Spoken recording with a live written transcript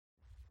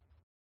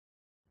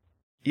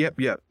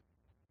Yep.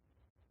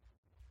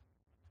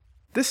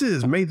 This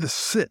is May the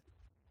 6th,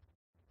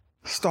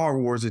 Star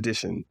Wars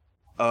edition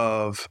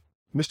of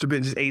Mr.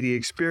 Benja's 80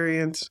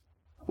 Experience.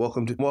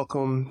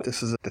 Welcome.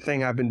 This is the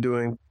thing I've been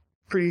doing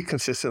pretty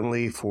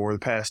consistently for the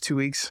past 2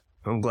 weeks.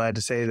 I'm glad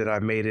to say that I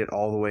made it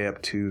all the way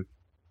up to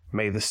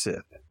May the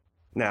 6th.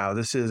 Now,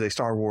 this is a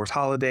Star Wars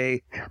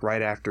holiday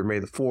right after May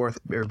the 4th.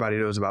 Everybody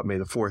knows about May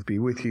the 4th be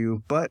with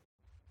you, but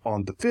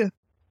on the 5th,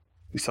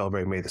 we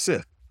celebrate May the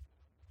 6th.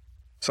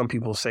 Some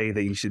people say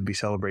that you should be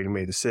celebrating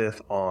May the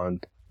 6th on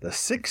the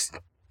 6th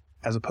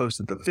as opposed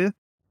to the 5th,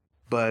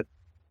 but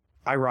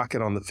I rock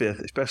it on the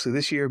 5th, especially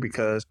this year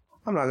because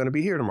I'm not going to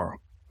be here tomorrow.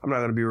 I'm not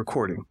going to be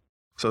recording.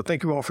 So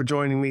thank you all for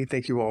joining me.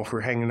 Thank you all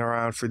for hanging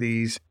around for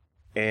these.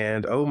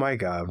 And oh my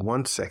God,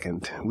 1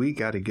 second. We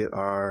got to get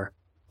our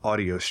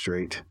audio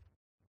straight.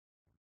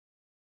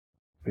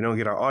 If we don't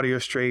get our audio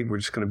straight, we're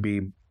just going to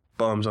be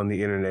bums on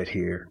the internet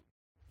here.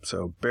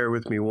 So bear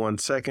with me 1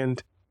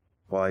 second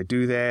while I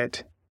do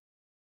that.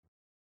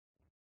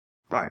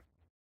 All right.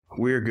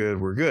 We're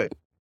good.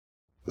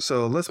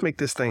 So let's make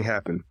this thing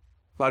happen.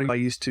 I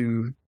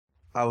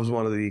was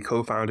one of the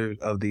co-founders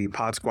of the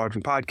Pod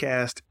Squadron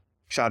podcast.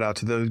 Shout out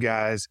to those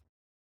guys.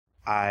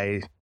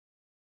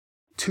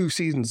 2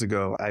 seasons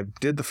ago, I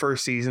did the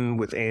first season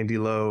with Andy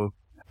Lowe,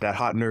 that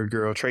hot nerd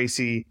girl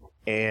Tracy,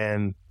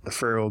 and the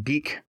feral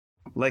geek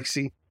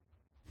Lexi.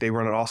 They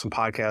run an awesome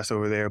podcast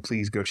over there.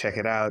 Please go check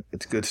it out.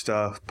 It's good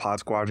stuff. Pod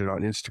Squadron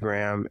on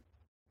Instagram.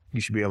 You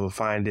should be able to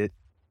find it.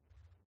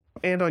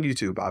 And on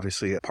YouTube,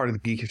 obviously, part of the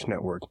Geekish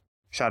Network.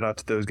 Shout out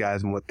to those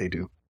guys and what they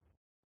do.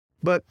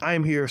 But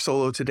I'm here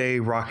solo today,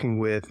 rocking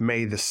with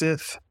May the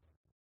 6th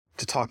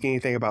to talk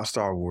anything about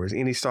Star Wars.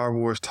 Any Star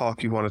Wars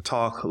talk you want to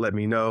talk, let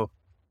me know.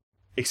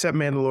 Except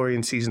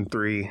Mandalorian Season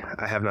 3.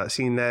 I have not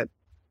seen that.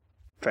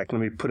 In fact,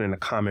 let me put in a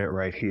comment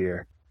right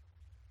here.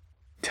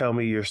 Tell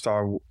me your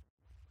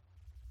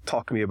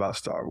talk to me about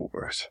Star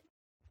Wars.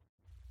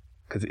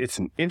 Because it's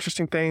an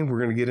interesting thing. We're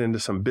going to get into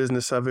some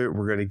business of it.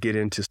 We're going to get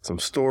into some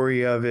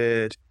story of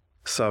it,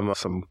 some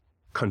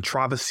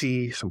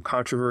controversy, some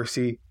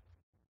controversy.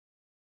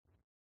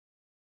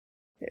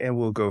 And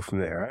we'll go from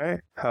there, all right?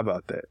 How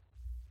about that?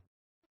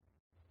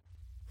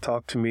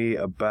 Talk to me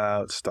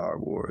about Star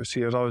Wars.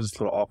 See, there's always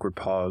this little awkward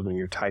pause when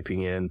you're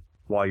typing in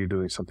while you're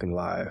doing something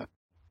live.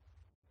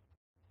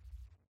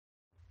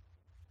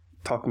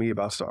 Talk to me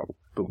about Star Wars.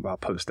 Boom, I'll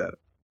post that.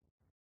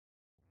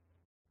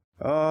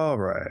 All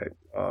right.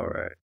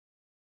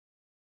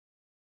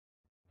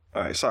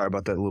 Sorry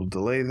about that little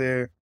delay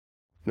there.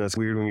 You know, it's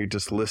weird when you're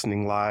just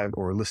listening live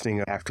or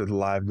listening after the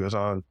live goes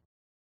on.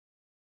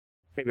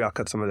 Maybe I'll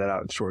cut some of that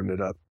out and shorten it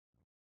up.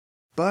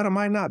 But I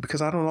might not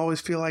because I don't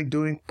always feel like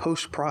doing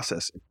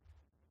post-processing.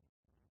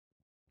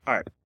 All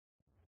right.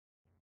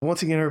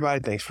 Once again, everybody,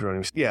 thanks for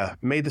joining me. Yeah,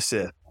 May the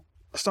 6th.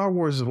 Star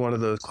Wars is one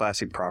of those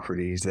classic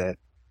properties that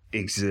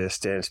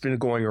exist, and it's been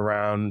going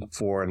around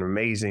for an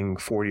amazing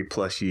 40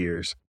 plus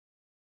years.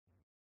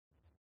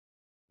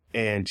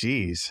 And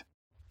geez,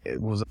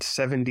 it was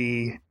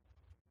 70,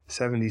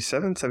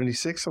 77,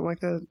 76, something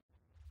like that.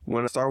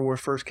 When Star Wars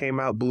first came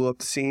out, blew up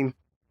the scene.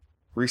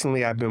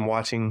 Recently, I've been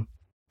watching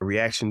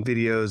reaction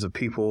videos of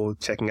people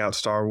checking out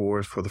Star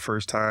Wars for the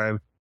first time.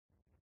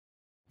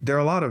 There are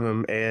a lot of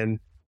them, and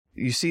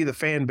you see the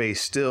fan base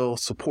still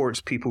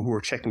supports people who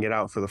are checking it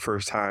out for the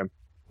first time.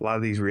 A lot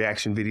of these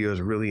reaction videos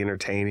are really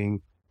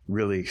entertaining,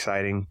 really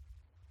exciting.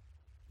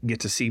 You get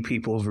to see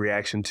people's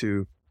reaction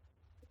to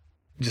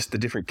just the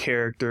different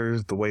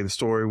characters, the way the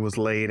story was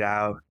laid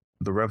out,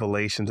 the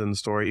revelations in the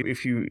story.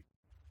 If you,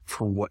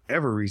 for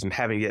whatever reason,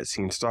 haven't yet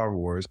seen Star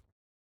Wars,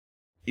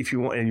 if you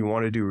want and you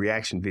want to do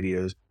reaction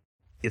videos,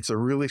 it's a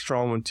really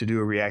strong one to do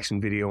a reaction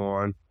video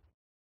on.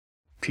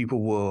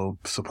 People will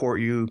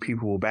support you.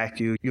 People will back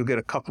you. You'll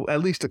get at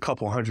least a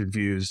couple hundred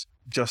views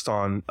just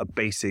on a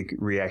basic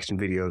reaction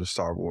video to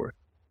Star Wars.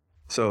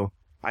 So,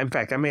 in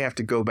fact, I may have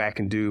to go back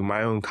and do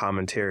my own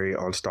commentary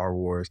on Star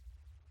Wars.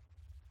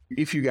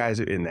 If you guys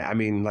are in that, I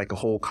mean, like a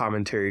whole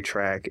commentary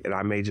track, and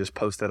I may just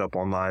post that up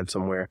online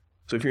somewhere.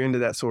 So if you're into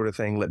that sort of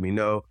thing, let me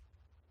know.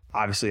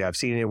 Obviously, I've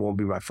seen it. It won't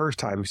be my first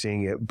time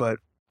seeing it, but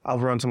I'll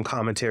run some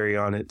commentary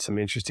on it, some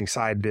interesting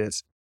side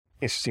bits,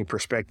 interesting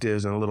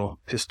perspectives, and a little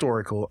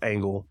historical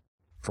angle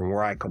from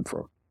where I come from.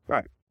 All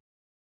right.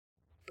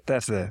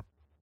 That's that.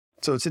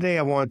 So today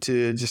I want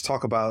to just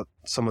talk about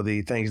some of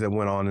the things that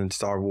went on in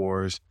Star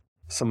Wars,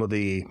 some of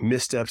the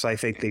missteps I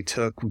think they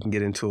took. We can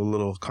get into a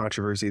little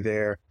controversy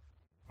there.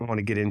 I want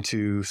to get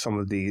into some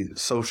of the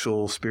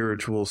social,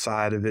 spiritual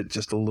side of it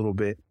just a little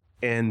bit.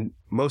 And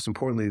most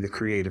importantly, the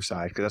creative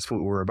side, because that's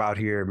what we're about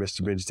here at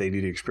Mr. Benja's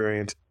 80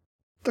 Experience,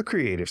 the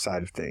creative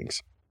side of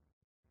things.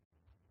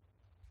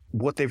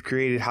 What they've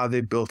created, how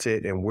they built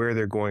it, and where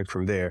they're going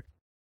from there.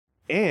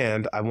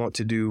 And I want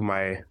to do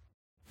my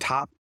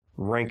top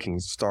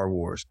rankings of Star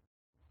Wars.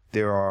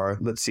 There are,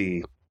 let's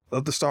see,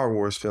 of the Star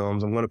Wars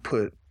films, I'm going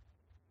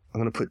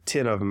to put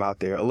 10 of them out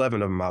there,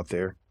 11 of them out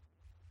there.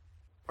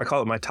 I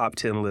call it my top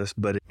 10 list,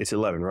 but it's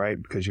 11, right?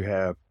 Because you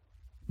have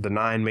the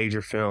 9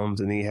 major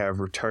films, and then you have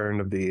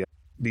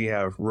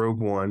Rogue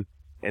One,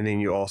 And then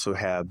you also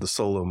have the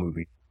Solo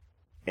movie.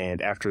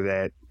 And after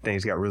that,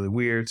 things got really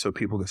weird, so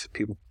people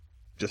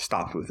just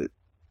stopped with it.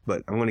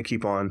 But I'm going to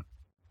keep on.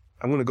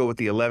 I'm going to go with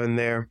the 11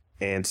 there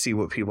and see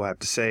what people have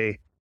to say.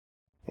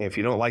 And if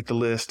you don't like the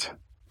list,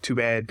 too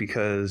bad,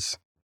 because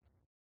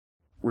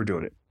we're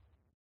doing it.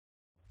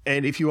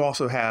 And if you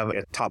also have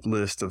a top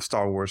list of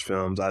Star Wars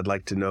films, I'd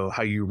like to know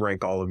how you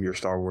rank all of your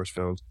Star Wars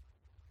films.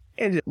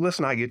 And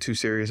let's not get too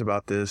serious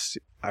about this.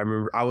 I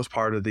remember I was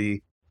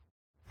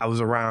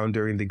around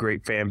during the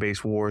great fan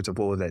base wars of,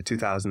 what was that,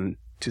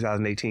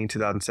 2018,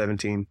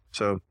 2017.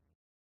 So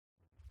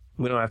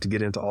we don't have to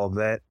get into all of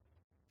that.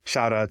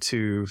 Shout out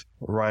to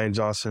Rian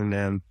Johnson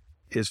and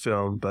his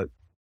film, but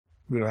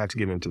we don't have to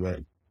get into that.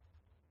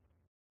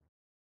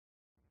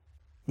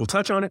 We'll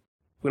touch on it.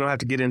 We don't have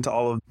to get into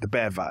all of the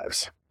bad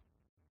vibes.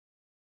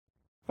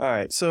 All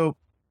right, so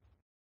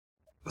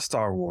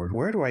Star Wars.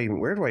 Where do I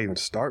even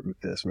start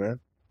with this, man?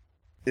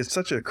 It's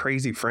such a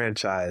crazy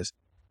franchise.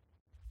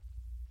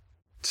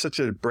 Such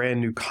a brand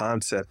new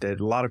concept that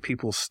a lot of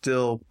people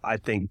still, I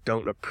think,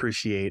 don't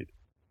appreciate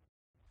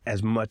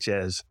as much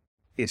as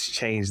it's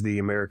changed the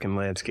American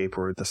landscape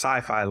or the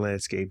sci-fi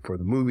landscape or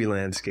the movie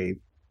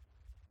landscape.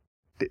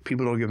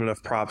 People don't give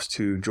enough props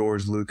to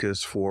George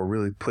Lucas for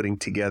really putting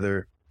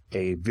together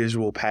a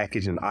visual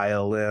package in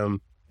ILM,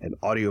 an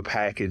audio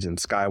package in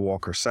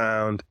Skywalker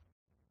Sound,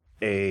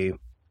 a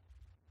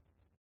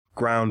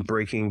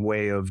groundbreaking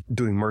way of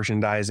doing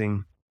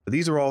merchandising.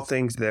 These are all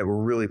things that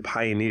were really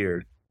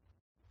pioneered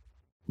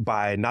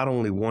by not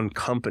only one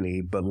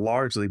company, but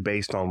largely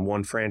based on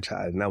one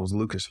franchise, and that was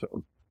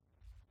Lucasfilm.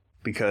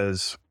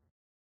 Because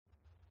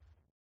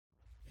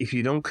if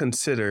you don't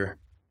consider,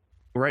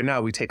 right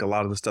now we take a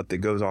lot of the stuff that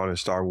goes on in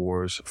Star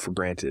Wars for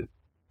granted,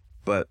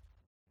 but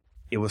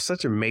it was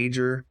such a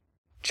major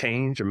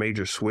change, a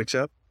major switch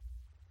up,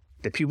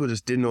 that people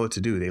just didn't know what to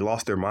do. They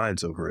lost their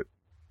minds over it.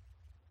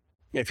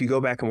 If you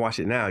go back and watch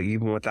it now,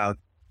 even without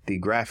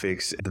the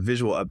graphics, the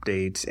visual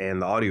updates,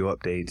 and the audio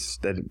updates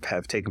that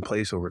have taken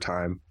place over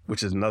time,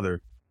 which is another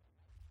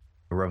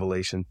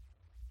revelation,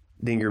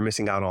 then you're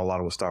missing out on a lot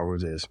of what Star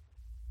Wars is.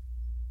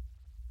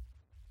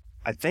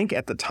 I think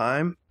at the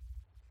time,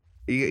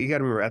 you got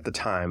to remember, at the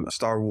time,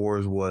 Star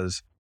Wars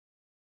was,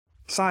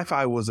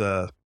 sci-fi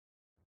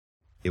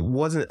it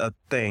wasn't a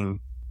thing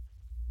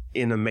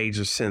in a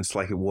major sense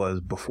like it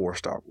was before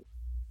Star Wars.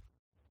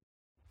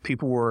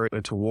 People were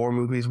into war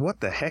movies.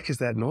 What the heck is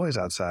that noise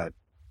outside?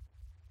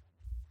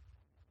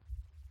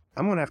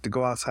 I'm going to have to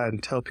go outside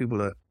and tell people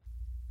to,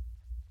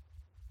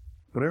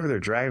 whatever they're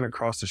dragging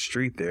across the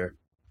street there.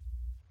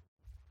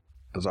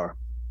 Bizarre.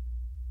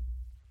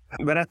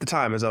 But at the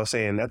time, as I was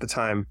saying, at the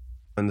time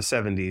in the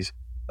 70s,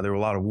 there were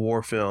a lot of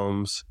war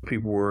films.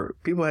 People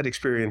had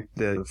experienced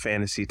the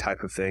fantasy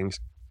type of things.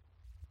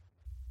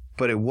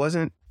 But it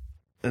wasn't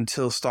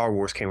until Star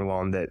Wars came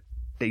along that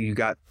you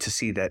got to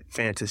see that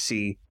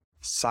fantasy,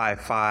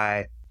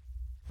 sci-fi,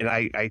 and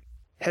I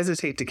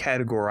hesitate to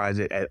categorize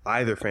it as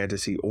either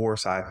fantasy or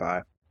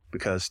sci-fi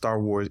because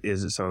Star Wars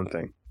is its own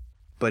thing.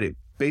 But it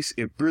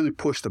really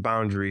pushed the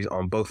boundaries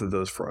on both of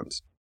those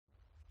fronts.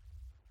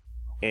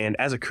 And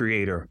as a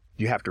creator,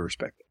 you have to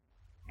respect it.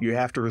 You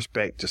have to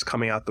respect just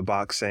coming out the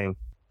box saying,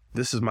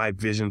 this is my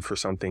vision for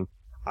something.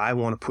 I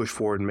want to push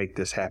forward and make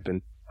this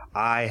happen.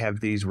 I have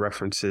these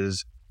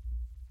references.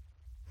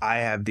 I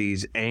have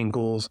these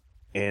angles,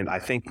 and I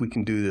think we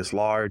can do this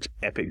large,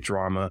 epic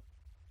drama.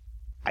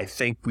 I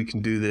think we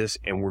can do this,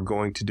 and we're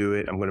going to do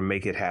it. I'm going to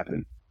make it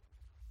happen.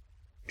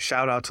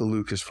 Shout out to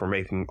Lucas for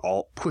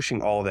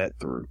pushing all that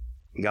through.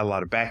 He got a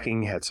lot of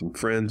backing, had some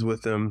friends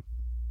with him.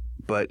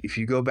 But if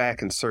you go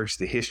back and search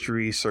the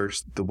history,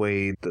 search the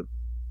way the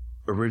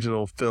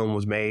original film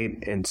was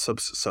made, and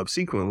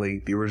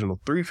subsequently the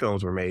original 3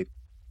 films were made,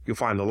 you'll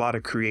find a lot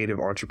of creative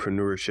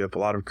entrepreneurship, a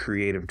lot of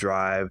creative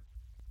drive,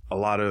 a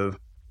lot of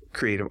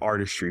creative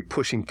artistry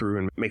pushing through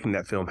and making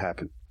that film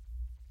happen.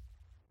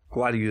 A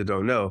lot of you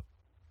don't know,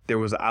 there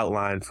was an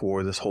outline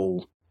for this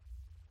whole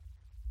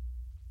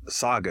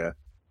saga,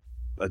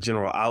 a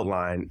general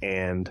outline,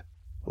 and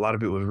a lot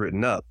of it was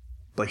written up,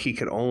 but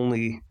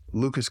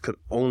Lucas could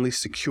only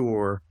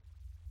secure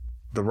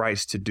the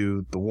rights to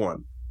do the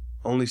one.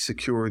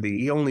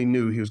 He only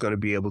knew he was going to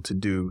be able to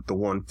do the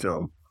one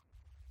film,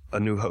 A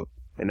New Hope.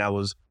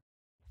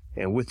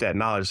 And with that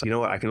knowledge, you know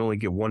what, I can only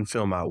get one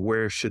film out.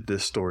 Where should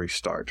this story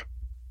start?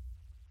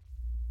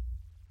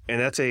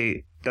 And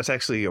that's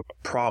actually a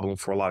problem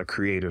for a lot of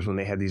creators when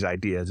they have these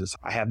ideas.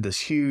 I have this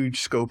huge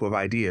scope of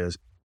ideas.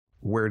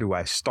 Where do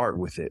I start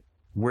with it?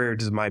 Where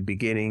does my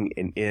beginning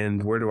and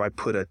end? Where do I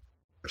put a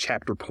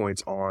chapter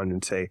points on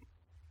and say,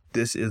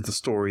 this is the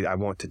story I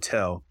want to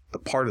tell, the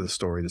part of the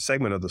story, the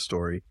segment of the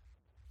story,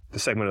 the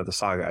segment of the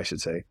saga, I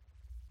should say.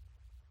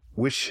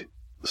 Which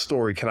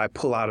story can I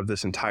pull out of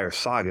this entire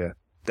saga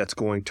that's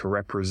going to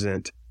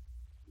represent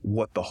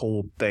what the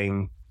whole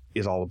thing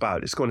is all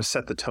about? It's going to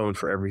set the tone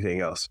for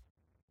everything else.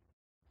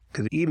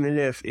 Because even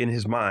if in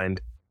his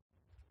mind,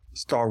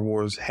 Star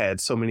Wars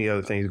had so many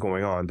other things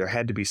going on, there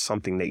had to be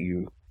something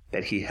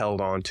that he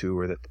held on to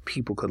or that the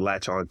people could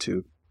latch on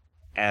to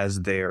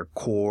as their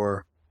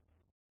core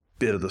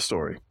bit of the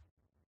story.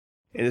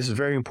 And this is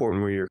very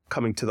important when you're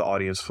coming to the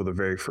audience for the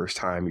very first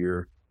time.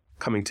 You're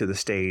coming to the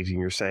stage and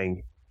you're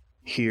saying,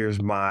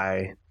 here's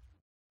my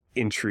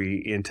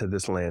entry into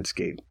this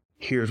landscape.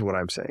 Here's what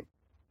I'm saying.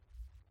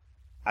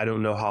 I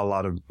don't know how a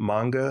lot of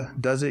manga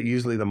does it.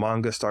 Usually the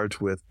manga starts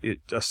with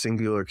a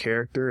singular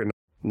character and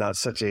not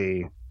such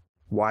a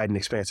wide and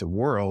expansive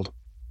world.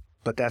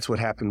 But that's what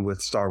happened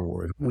with Star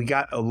Wars. We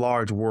got a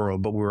large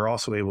world, but we were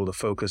also able to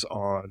focus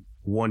on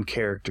one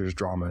character's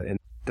drama. And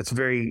that's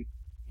very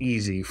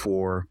easy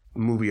for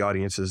movie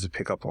audiences to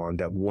pick up on,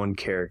 that one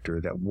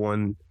character, that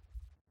one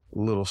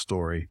little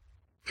story.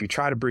 If you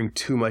try to bring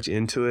too much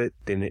into it,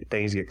 then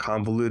things get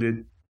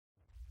convoluted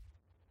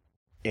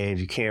and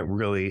you can't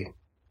really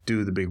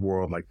do the big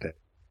world like that.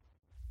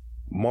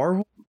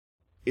 Marvel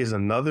is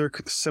another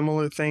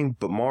similar thing,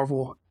 but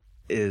Marvel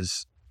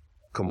is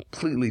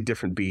completely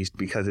different beast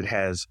because it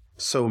has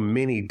so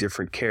many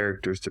different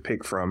characters to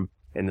pick from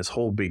in this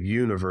whole big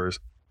universe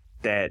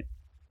that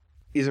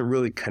isn't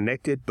really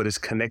connected, but is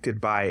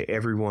connected by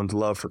everyone's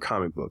love for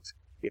comic books.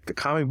 If the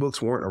comic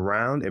books weren't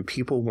around and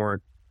people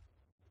weren't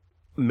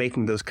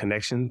making those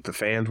connections, the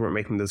fans weren't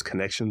making those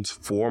connections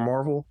for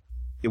Marvel,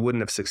 it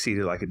wouldn't have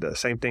succeeded like it does.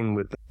 Same thing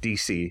with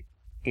DC,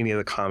 any of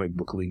the comic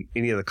book league,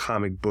 any of the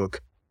comic book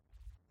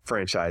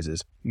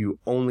franchises. You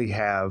only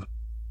have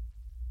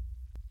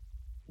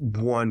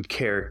one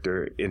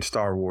character in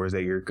Star Wars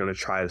that you're going to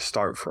try to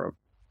start from.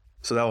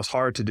 So that was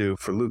hard to do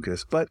for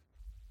Lucas, but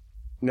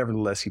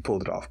nevertheless, he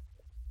pulled it off.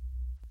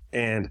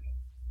 And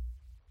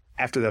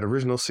after that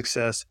original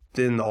success,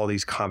 then all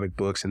these comic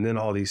books and then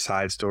all these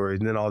side stories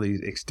and then all these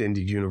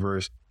extended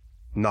universe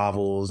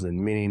novels and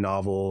mini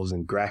novels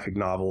and graphic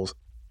novels,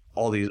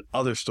 all these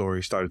other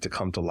stories started to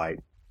come to light.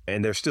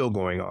 And they're still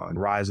going on.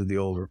 Rise of the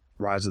Old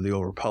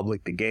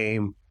Republic, the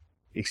game,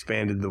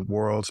 expanded the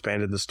world,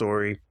 expanded the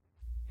story.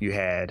 You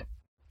had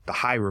the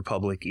High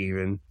Republic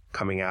even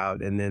coming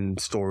out, and then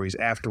stories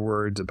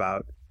afterwards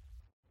about,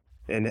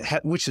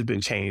 which has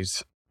been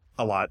changed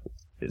a lot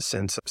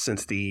since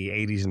the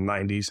 80s and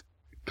 90s.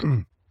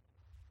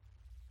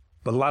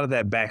 But a lot of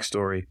that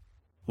backstory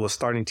was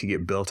starting to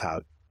get built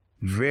out.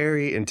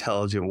 Very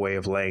intelligent way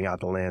of laying out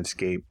the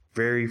landscape,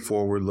 very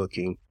forward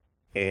looking.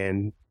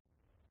 And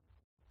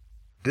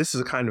this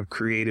is a kind of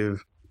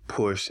creative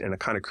push and a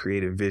kind of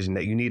creative vision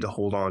that you need to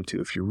hold on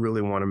to if you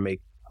really want to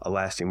make a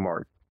lasting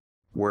mark,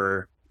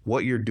 where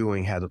what you're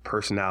doing has a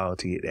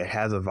personality, it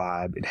has a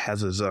vibe, it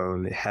has a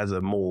zone, it has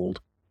a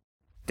mold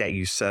that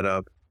you set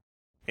up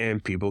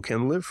and people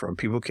can live from,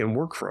 people can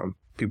work from,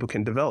 people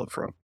can develop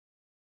from,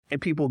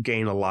 and people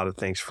gain a lot of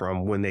things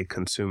from when they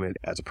consume it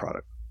as a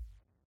product.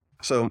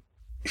 So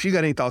if you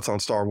got any thoughts on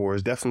Star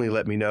Wars, definitely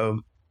let me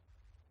know.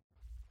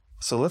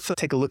 So let's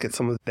take a look at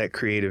some of that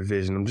creative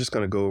vision. I'm just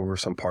going to go over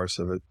some parts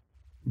of it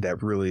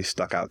that really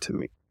stuck out to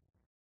me.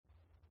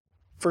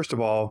 First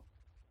of all,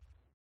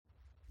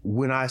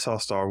 when I saw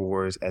Star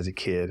Wars as a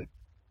kid,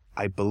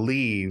 I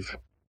believe,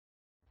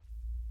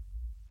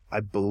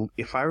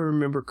 if I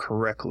remember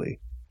correctly,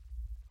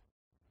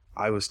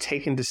 I was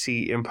taken to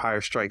see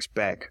Empire Strikes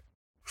Back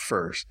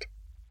first.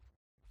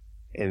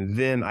 And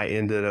then I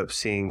ended up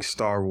seeing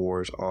Star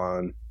Wars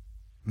on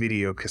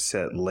video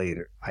cassette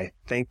later. I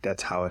think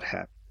that's how it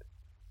happened.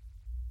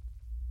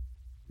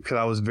 Because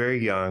I was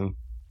very young,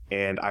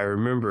 and I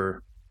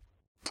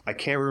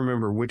can't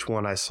remember which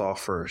one I saw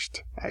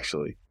first,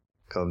 actually,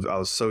 because I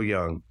was so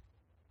young.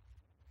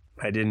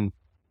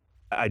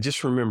 I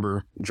just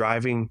remember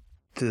driving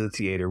to the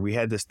theater. We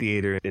had this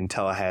theater in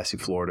Tallahassee,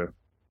 Florida.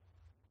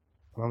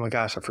 Oh my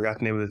gosh, I forgot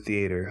the name of the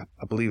theater.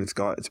 I believe it's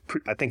gone.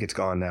 I think it's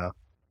gone now.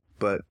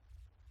 But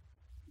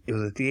it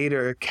was a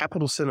theater,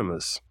 Capitol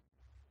Cinemas.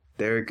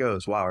 There it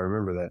goes. Wow, I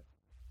remember that.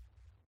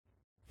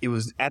 It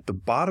was at the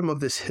bottom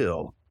of this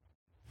hill.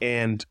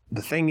 And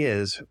the thing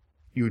is,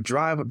 you would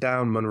drive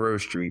down Monroe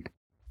Street,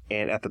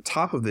 and at the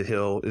top of the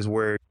hill is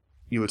where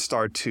you would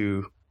start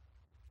to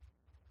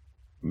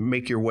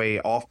make your way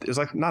off. It was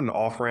like not an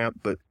off-ramp,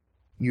 but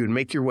you would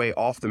make your way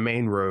off the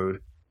main road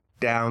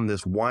down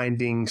this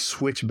winding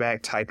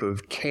switchback type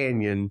of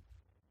canyon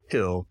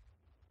hill.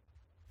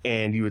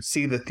 And you would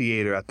see the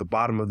theater at the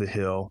bottom of the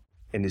hill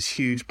in this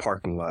huge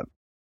parking lot.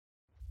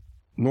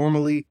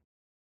 Normally,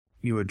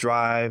 you would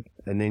drive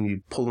and then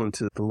you'd pull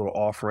into the little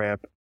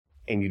off-ramp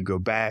and you'd go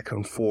back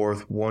and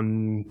forth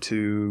 1,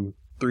 2,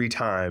 3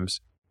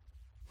 times.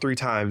 3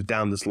 times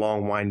down this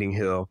long winding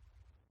hill,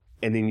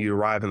 and then you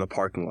arrive in the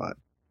parking lot.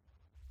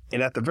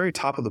 And at the very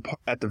top of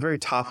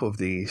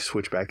the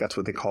switchback, that's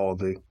what they call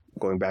the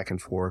going back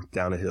and forth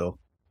down a hill.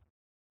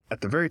 At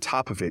the very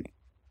top of it,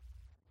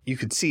 you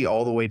could see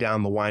all the way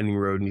down the winding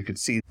road, and you could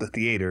see the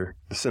theater,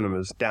 the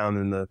cinemas,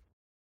 down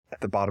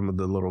at the bottom of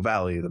the little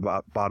valley,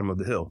 the bottom of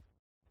the hill.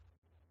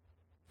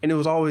 And it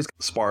was always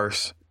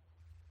sparse.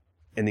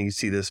 And then you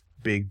see this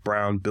big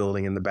brown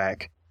building in the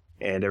back,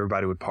 and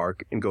everybody would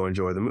park and go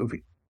enjoy the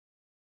movie.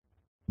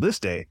 This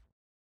day,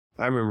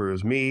 I remember it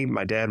was me,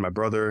 my dad, my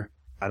brother.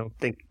 I don't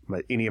think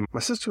my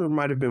sister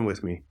might have been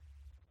with me.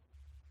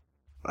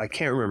 I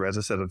can't remember. As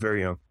I said, I was very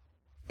young.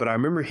 But I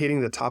remember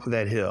hitting the top of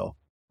that hill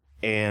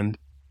And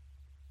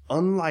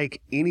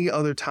unlike any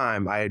other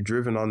time I had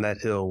driven on that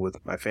hill with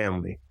my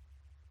family,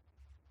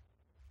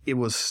 it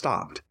was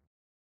stopped.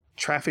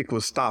 Traffic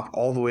was stopped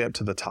all the way up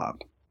to the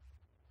top.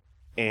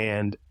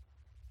 And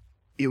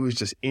it was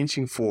just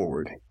inching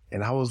forward.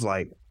 And I was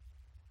like,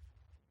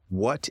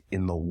 what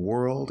in the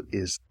world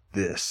is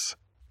this?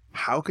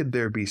 How could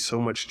there be so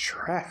much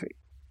traffic?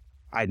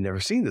 I'd never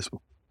seen this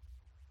before.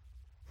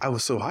 I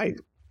was so hyped.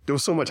 There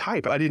was so much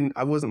hype.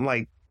 I wasn't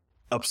like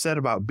upset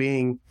about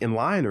being in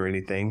line or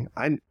anything.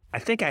 I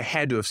think I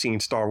had to have seen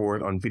Star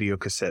Wars on video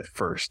cassette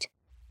first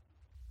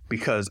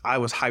because I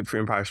was hyped for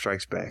Empire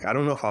Strikes Back. I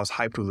don't know if I was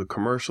hyped with the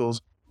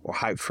commercials or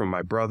hyped from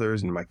my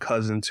brothers and my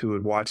cousins who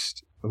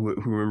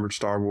remembered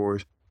Star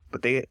Wars,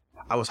 but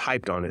I was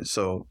hyped on it.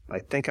 So I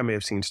think I may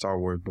have seen Star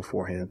Wars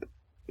beforehand.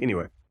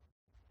 Anyway,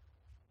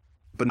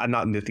 but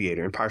not in the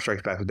theater. Empire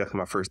Strikes Back was definitely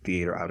my first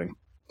theater outing.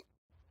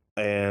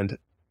 And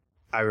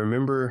I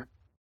remember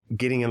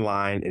getting in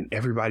line and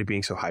everybody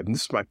being so hyped. And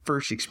this is my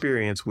first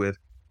experience with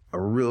a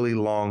really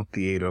long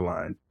theater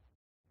line.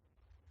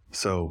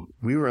 So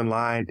we were in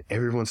line.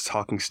 Everyone's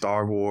talking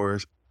Star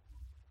Wars.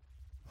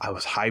 I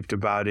was hyped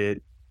about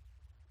it.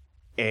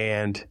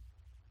 And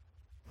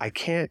I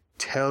can't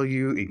tell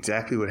you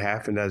exactly what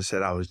happened. As I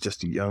said, I was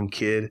just a young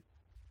kid.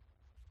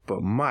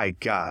 But my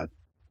God,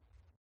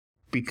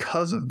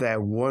 because of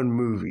that one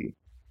movie,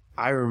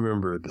 I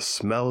remember the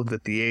smell of the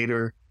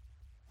theater,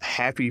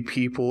 happy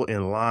people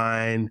in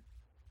line,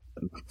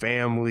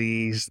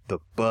 families, the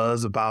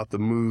buzz about the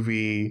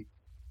movie,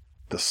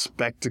 the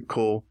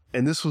spectacle.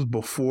 And this was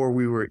before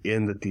we were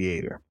in the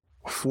theater,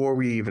 before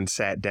we even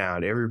sat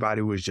down.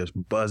 Everybody was just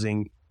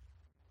buzzing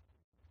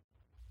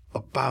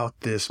about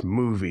this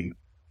movie.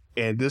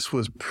 And this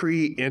was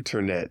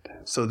pre-internet.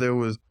 So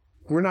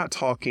we're not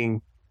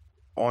talking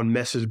on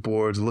message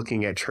boards,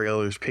 looking at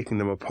trailers, picking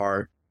them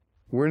apart.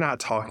 We're not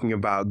talking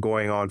about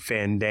going on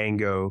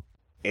Fandango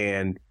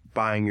and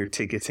buying your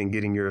tickets and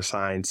getting your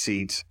assigned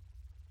seats.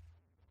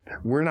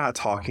 We're not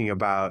talking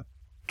about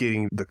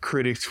getting the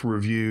critics'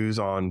 reviews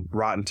on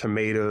Rotten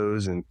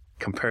Tomatoes and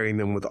comparing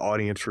them with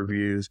audience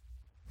reviews.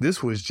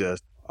 This was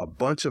just a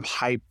bunch of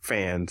hype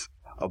fans,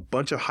 a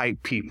bunch of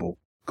hype people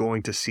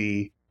going to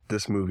see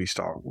this movie,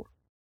 Star Wars.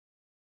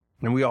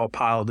 And we all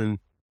piled in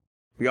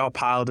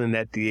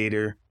that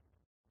theater.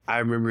 I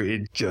remember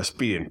it just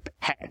being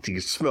packed. You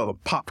could smell the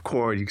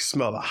popcorn, you could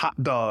smell the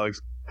hot dogs.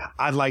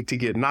 I'd like to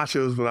get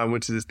nachos when I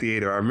went to this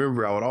theater. I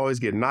remember I would always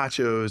get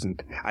nachos,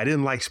 and I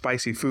didn't like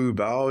spicy food,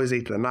 but I always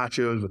ate the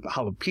nachos with the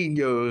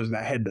jalapenos, and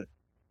I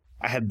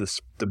had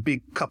the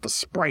big cup of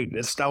Sprite.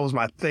 That was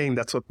my thing.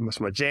 That's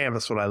my jam.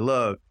 That's what I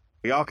love.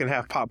 Y'all can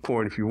have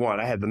popcorn if you want.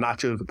 I had the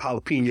nachos with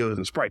jalapenos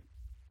and Sprite.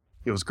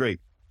 It was great.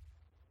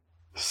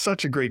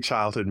 Such a great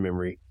childhood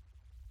memory.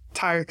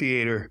 Entire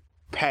theater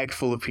packed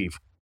full of people.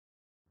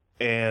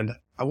 And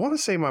I want to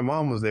say my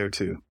mom was there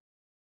too,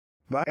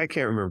 but I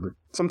can't remember.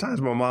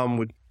 Sometimes my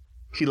mom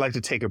she'd like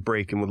to take a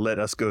break and would let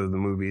us go to the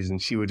movies,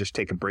 and she would just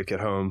take a break at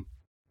home,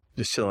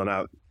 just chilling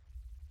out.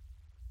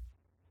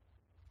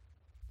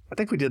 I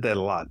think we did that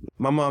a lot.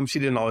 My mom, she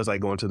didn't always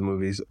like going to the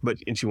movies,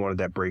 and she wanted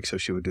that break, so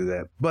she would do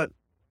that. But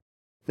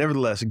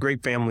nevertheless, a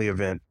great family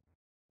event.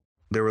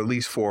 There were at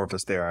least 4 of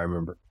us there, I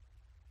remember.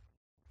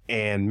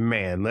 And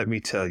man, let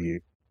me tell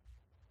you,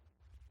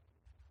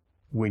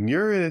 when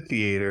you're in a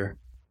theater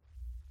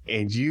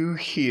and you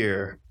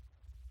hear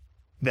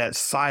that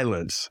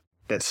silence,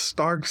 that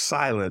stark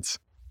silence,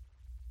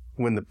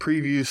 when the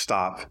previews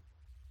stop,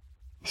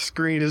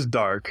 screen is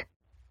dark,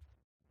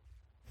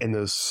 and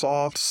those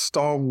soft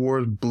Star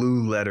Wars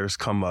blue letters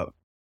come up.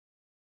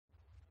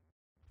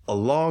 A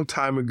long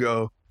time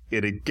ago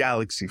in a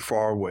galaxy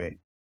far away.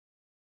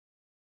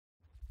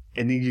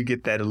 And then you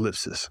get that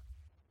ellipsis,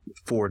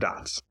 4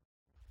 dots.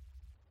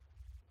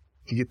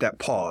 You get that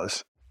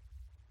pause,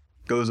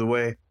 goes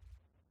away,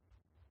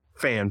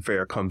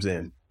 fanfare comes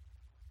in.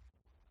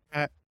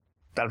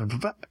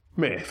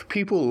 Man,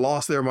 people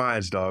lost their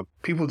minds, dog.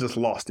 People just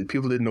lost it.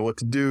 People didn't know what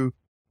to do.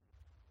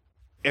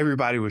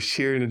 Everybody was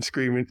cheering and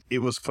screaming. It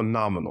was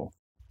phenomenal.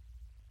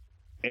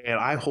 And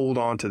I hold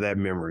on to that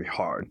memory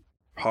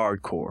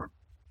hardcore.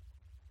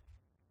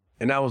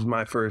 And that was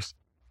my first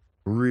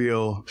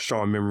real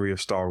strong memory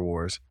of Star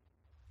Wars.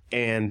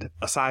 And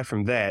aside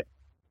from that,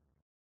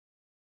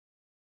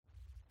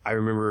 I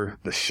remember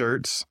the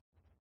shirts,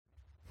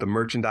 the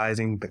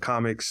merchandising, the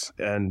comics,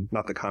 and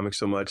not the comics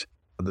so much,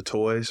 the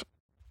toys.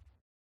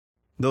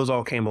 Those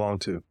all came along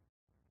too.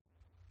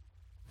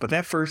 But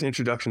that first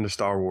introduction to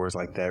Star Wars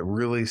like that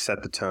really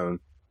set the tone.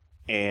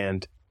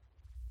 And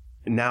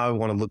now I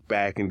want to look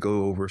back and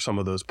go over some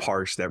of those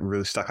parts that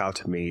really stuck out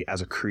to me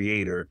as a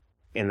creator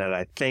and that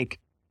I think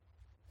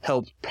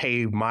helped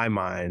pave my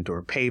mind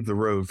or pave the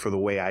road for the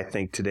way I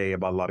think today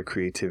about a lot of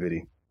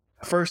creativity.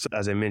 First,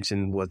 as I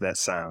mentioned, was that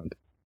sound.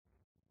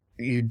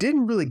 You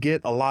didn't really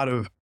get a lot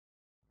of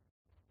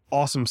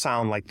awesome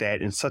sound like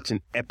that in such an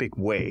epic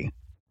way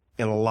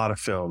in a lot of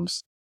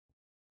films.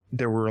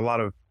 There were a lot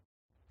of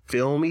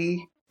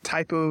filmy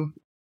type of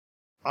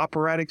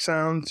operatic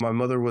sounds. My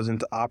mother was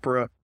into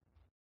opera.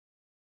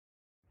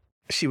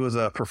 she was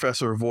a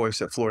professor of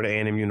voice at Florida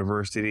A&M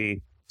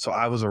University. So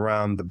I was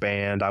around the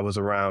band, I was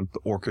around the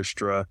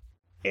orchestra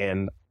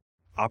and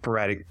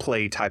operatic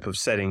play type of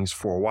settings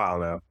for a while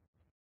now.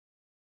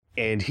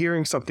 And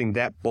hearing something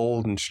that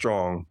bold and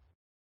strong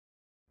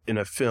in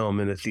a film,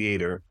 in a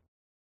theater,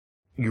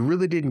 you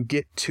really didn't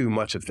get too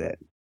much of that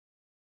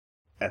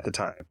at the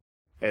time.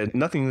 And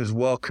nothing is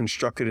well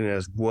constructed and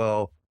as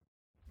well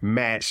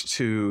matched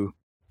to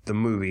the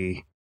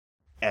movie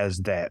as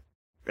that,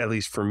 at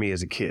least for me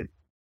as a kid.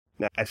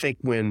 Now, I think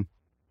when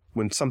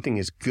something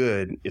is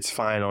good, it's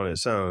fine on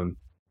its own.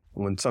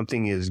 When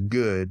something is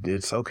good,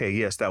 it's okay,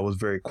 yes, that was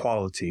very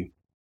quality.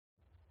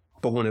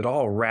 But when it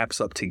all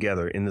wraps up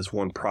together in this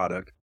one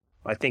product,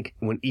 I think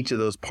when each of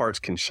those parts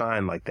can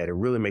shine like that, it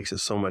really makes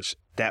it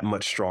that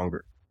much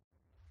stronger.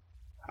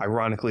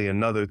 Ironically,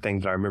 another thing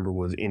that I remember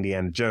was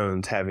Indiana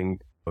Jones having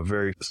a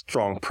very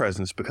strong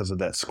presence because of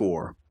that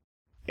score.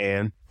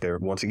 And there,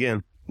 once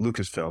again,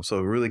 Lucasfilm. So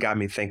it really got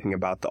me thinking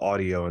about the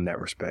audio in that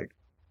respect.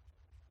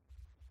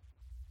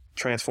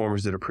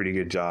 Transformers did a pretty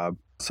good job.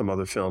 Some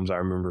other films I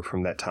remember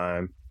from that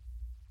time.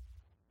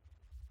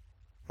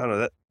 I don't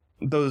know,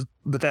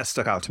 but that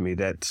stuck out to me,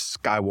 that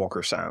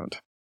Skywalker sound.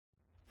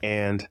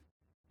 And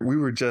we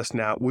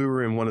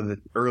were in one of the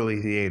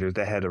early theaters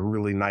that had a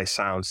really nice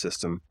sound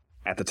system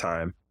at the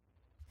time.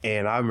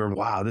 And I remember,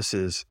 wow, the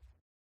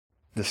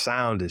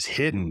sound is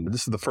hidden.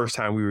 This is the first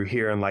time we were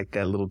hearing like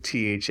that little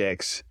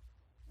THX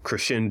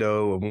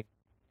crescendo of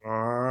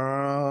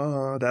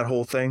that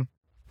whole thing.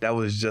 That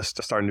was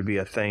just starting to be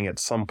a thing at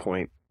some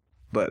point,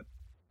 but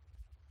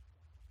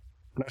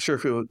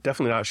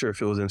definitely not sure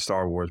if it was in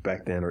Star Wars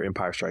back then or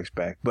Empire Strikes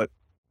Back, but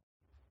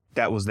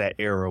that was that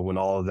era when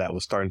all of that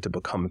was starting to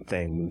become a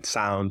thing, when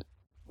sound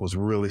was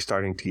really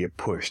starting to get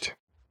pushed.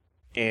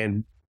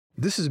 And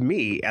this is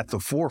me at the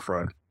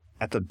forefront,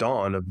 at the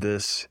dawn of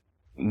this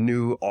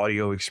new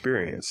audio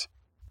experience.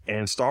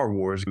 And Star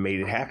Wars made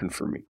it happen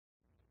for me.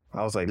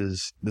 I was like,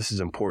 this is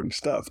important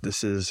stuff.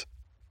 This is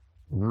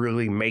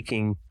really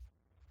making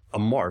a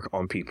mark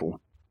on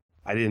people.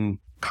 I didn't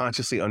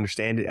consciously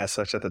understand it as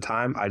such at the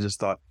time. I just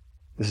thought,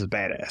 this is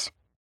badass.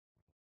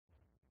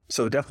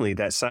 So definitely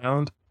that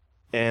sound.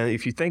 And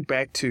if you think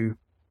back to,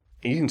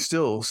 and you can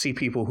still see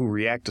people who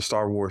react to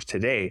Star Wars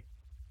today,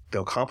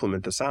 they'll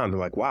compliment the sound. They're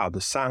like, wow, the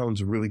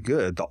sound's really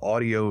good. The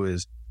audio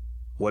is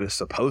what it's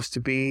supposed to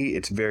be.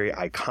 It's very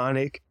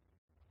iconic.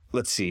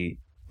 Let's see.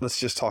 Let's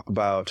just talk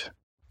about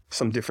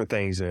some different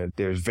things.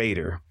 There's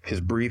Vader, his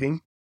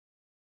breathing.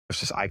 It's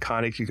just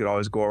iconic. You could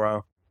always go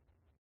around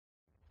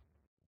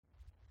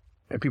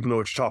and people know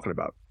what you're talking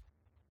about.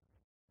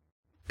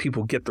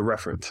 People get the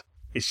reference.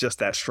 It's just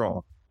that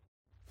strong.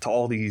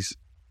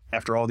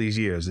 After all these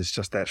years, it's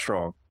just that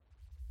strong.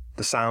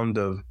 The sound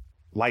of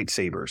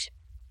lightsabers.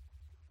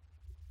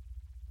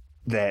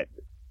 That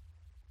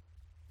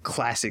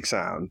classic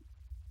sound.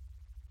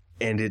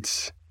 And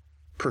it's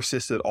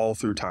persisted all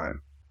through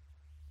time.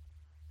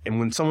 And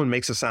when someone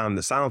makes a sound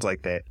that sounds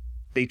like that,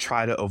 they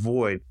try to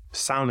avoid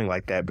sounding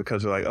like that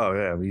because they're like, oh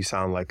yeah, you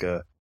sound like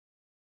a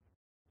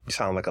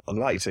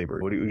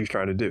lightsaber. What are you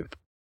trying to do?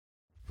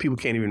 People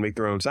can't even make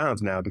their own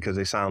sounds now because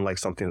they sound like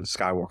something that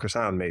Skywalker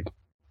sound made.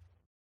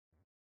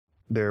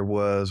 There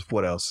was,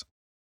 what else?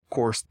 Of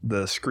course,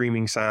 the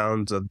screaming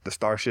sounds of the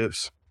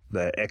starships,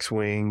 the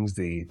X-Wings,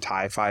 the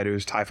TIE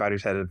Fighters. TIE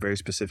Fighters had a very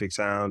specific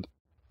sound.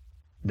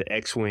 The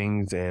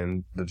X-Wings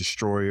and the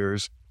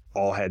destroyers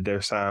all had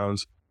their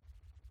sounds.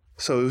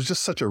 So it was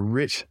just such a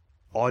rich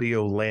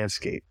audio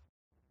landscape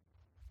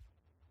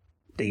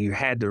that you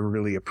had to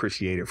really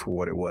appreciate it for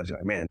what it was.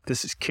 Like, man,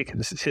 this is kicking,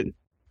 this is hitting.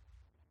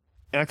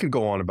 And I could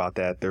go on about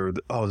that. There were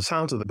the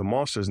sounds of the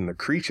monsters and the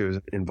creatures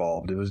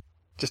involved. It was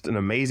just an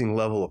amazing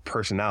level of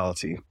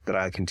personality that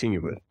I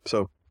continue with.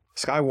 So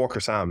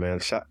Skywalker sound,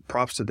 man,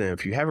 props to them.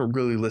 If you haven't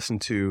really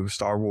listened to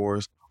Star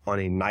Wars on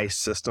a nice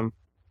system,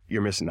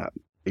 you're missing out.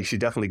 You should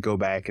definitely go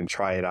back and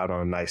try it out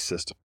on a nice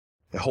system.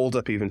 It holds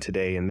up even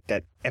today, and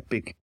that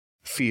epic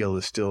feel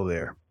is still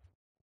there.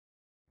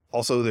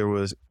 Also, there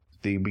was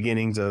the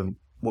beginnings of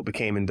what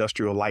became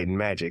Industrial Light and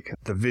Magic,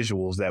 the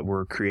visuals that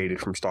were created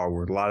from Star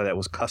Wars. A lot of that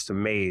was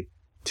custom made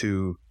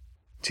to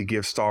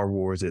give Star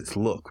Wars its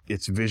look,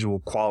 its visual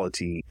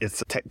quality.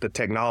 It's the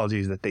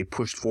technologies that they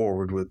pushed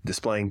forward with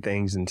displaying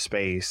things in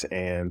space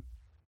and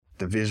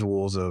the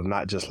visuals of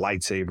not just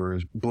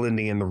lightsabers,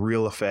 blending in the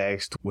real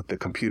effects with the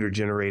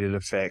computer-generated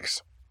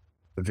effects,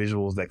 the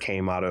visuals that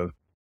came out of.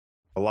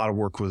 A lot of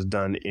work was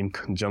done in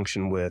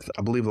conjunction with,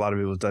 I believe a lot of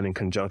it was done in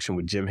conjunction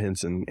with Jim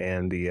Henson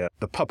and the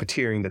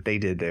puppeteering that they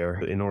did there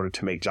in order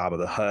to make Jabba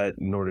the Hutt,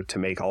 in order to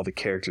make all the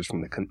characters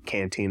from the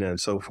cantina and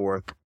so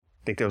forth.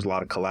 I think there was a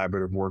lot of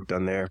collaborative work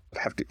done there.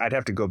 I'd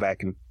have to go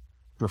back and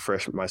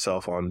refresh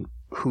myself on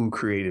who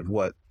created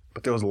what,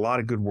 but there was a lot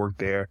of good work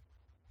there.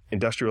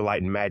 Industrial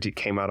Light and Magic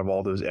came out of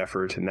all those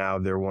efforts, and now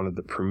they're one of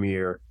the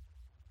premier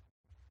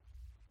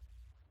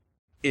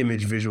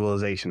image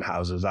visualization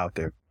houses out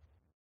there.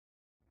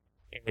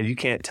 And you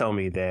can't tell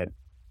me that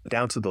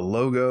down to the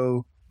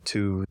logo,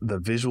 to the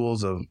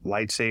visuals of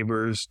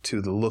lightsabers,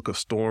 to the look of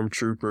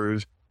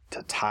stormtroopers,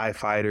 to TIE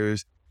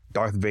fighters,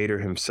 Darth Vader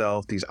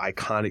himself, these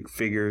iconic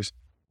figures.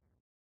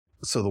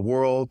 So the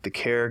world, the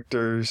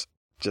characters,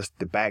 just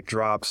the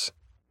backdrops,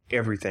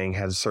 everything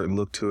has a certain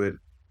look to it.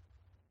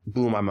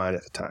 Blew my mind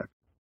at the time.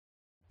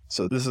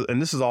 So this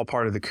is all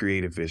part of the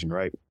creative vision,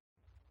 right?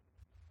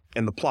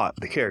 And the plot,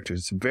 the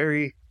characters, it's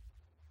very,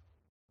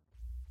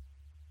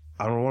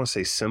 I don't want to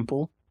say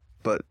simple,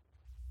 but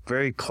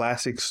very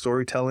classic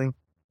storytelling.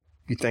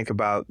 You think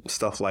about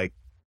stuff like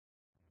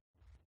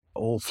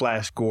old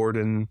Flash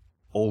Gordon,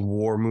 old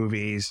war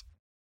movies.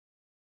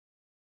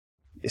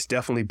 It's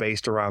definitely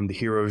based around the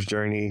hero's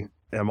journey.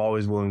 And I'm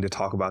always willing to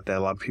talk about that. A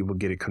lot of people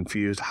get it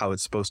confused, how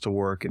it's supposed to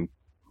work and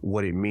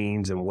what it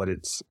means and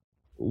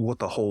what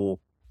the whole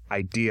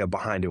idea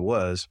behind it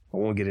was. I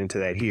won't get into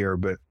that here,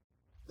 but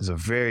it's a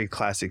very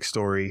classic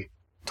story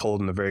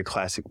told in a very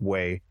classic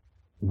way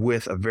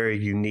with a very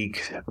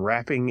unique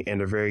wrapping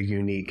and a very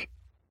unique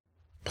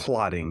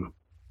plotting.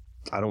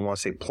 I don't want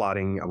to say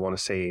plotting. I want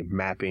to say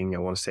mapping. I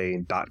want to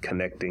say dot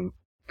connecting,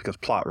 because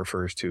plot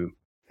refers to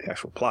the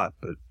actual plot,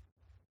 but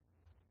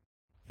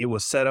it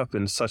was set up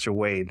in such a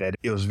way that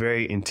it was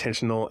very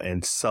intentional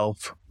and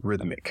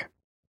self-rhythmic.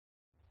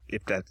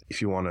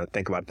 If you want to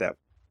think about that.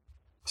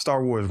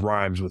 Star Wars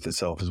rhymes with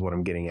itself is what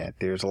I'm getting at.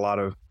 There's a lot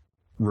of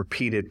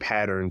repeated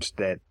patterns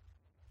that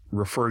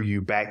refer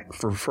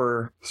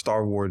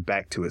Star Wars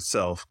back to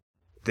itself,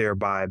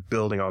 thereby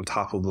building on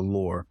top of the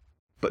lore,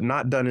 but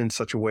not done in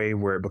such a way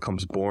where it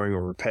becomes boring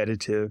or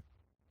repetitive.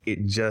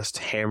 It just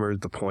hammers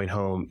the point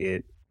home.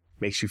 It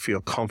makes you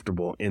feel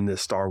comfortable in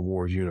this Star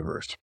Wars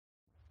universe.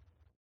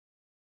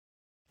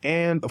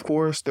 And of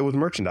course, there was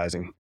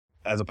merchandising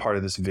as a part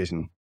of this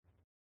vision.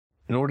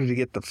 In order to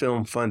get the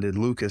film funded,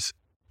 Lucas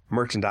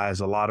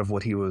merchandised a lot of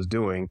what he was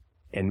doing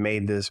and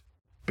made this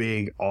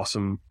big,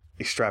 awesome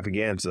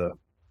extravaganza.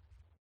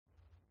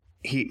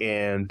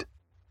 And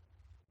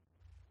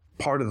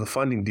part of the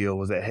funding deal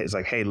was that it's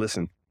like, hey,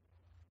 listen,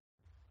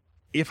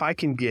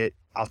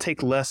 I'll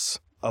take less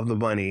of the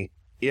money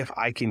if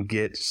I can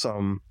get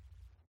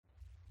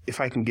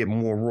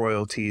more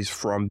royalties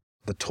from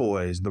the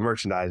toys, the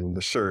merchandising,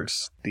 the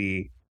shirts,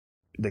 the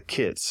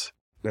kits,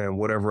 and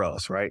whatever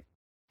else, right?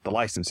 The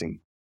licensing.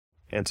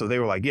 And so they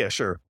were like, yeah,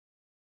 sure,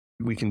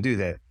 we can do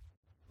that.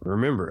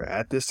 Remember,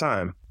 at this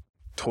time,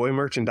 toy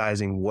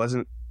merchandising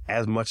wasn't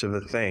as much of a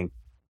thing.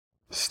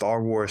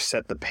 Star Wars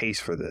set the pace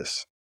for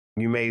this.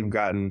 You may have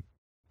gotten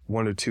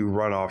one or two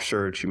runoff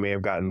shirts. You may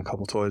have gotten a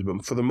couple toys,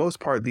 but for the most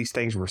part, these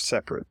things were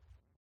separate.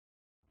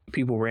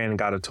 People ran and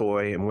got a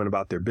toy and went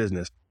about their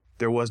business.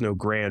 There was no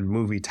grand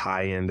movie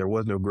tie-in. There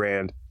was no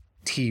grand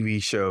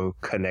TV show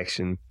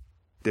connection.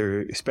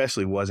 There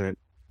especially wasn't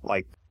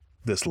like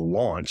this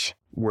launch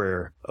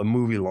where a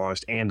movie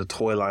launched and a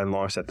toy line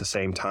launched at the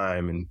same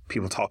time and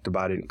people talked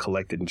about it and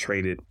collected and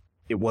traded.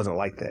 It wasn't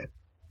like that.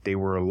 They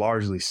were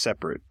largely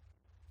separate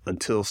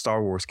until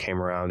Star Wars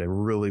came around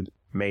and really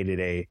made it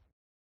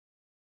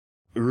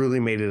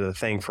a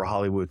thing for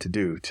Hollywood to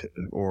do,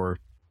 or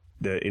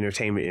the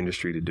entertainment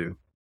industry to do.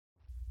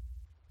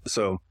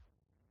 So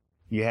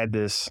you had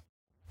this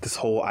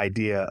whole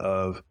idea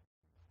of,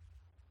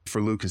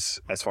 for Lucas,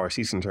 as far as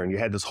he's concerned, you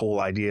had this whole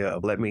idea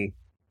of, let me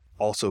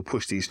also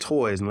push these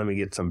toys and let me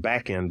get some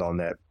back end on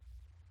that.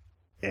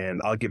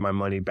 And I'll get my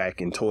money back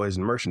in toys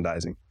and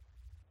merchandising.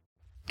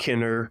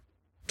 Kenner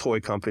Toy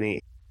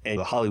Company and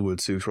the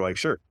Hollywood suits were like,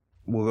 sure,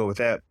 we'll go with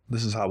that.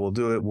 This is how we'll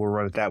do it. We'll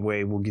run it that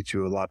way. We'll get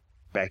you a lot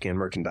back end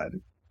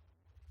merchandising.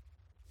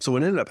 So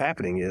what ended up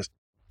happening is,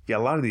 a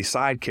lot of these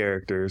side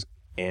characters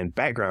and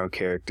background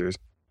characters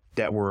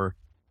that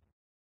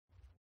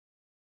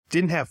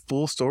didn't have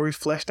full stories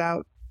fleshed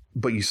out,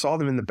 but you saw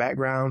them in the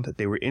background.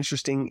 They were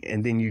interesting.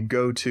 And then you'd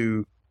go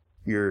to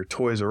your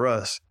Toys R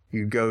Us,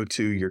 you'd go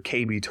to your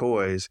KB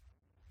Toys,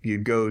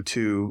 you'd go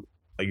to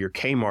your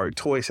Kmart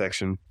toy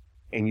section,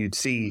 and you'd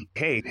see,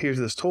 hey, here's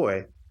this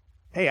toy.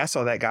 Hey, I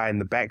saw that guy in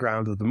the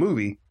background of the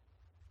movie.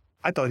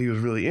 I thought he was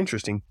really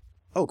interesting.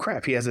 Oh,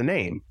 crap, he has a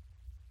name.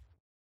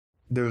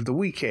 There's the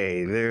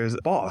Weekay, there's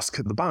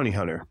Bosk, the bounty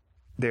hunter.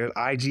 There's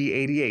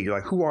IG-88. You're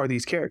like, who are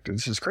these characters?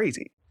 This is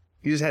crazy.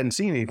 You just hadn't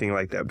seen anything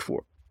like that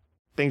before.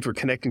 Things were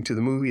connecting to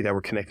the movie that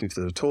were connecting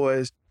to the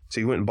toys. So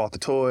you went and bought the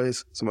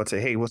toys. Someone say,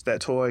 hey, what's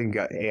that toy? And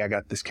I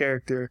got this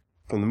character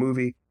from the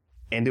movie.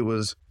 And it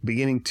was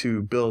beginning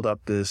to build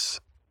up this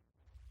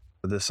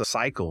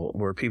cycle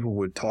where people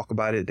would talk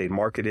about it. They'd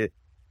market it.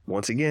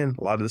 Once again,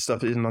 a lot of this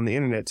stuff isn't on the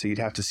internet. So you'd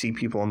have to see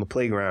people on the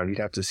playground. You'd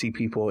have to see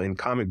people in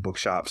comic book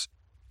shops.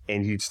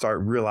 And you'd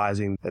start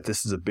realizing that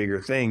this is a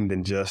bigger thing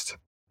than just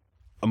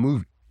a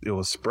movie. It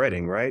was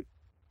spreading, right?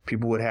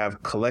 People would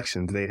have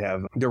collections.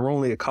 There were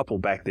only a couple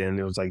back then.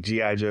 It was like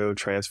G.I. Joe,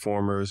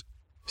 Transformers,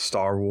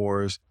 Star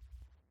Wars,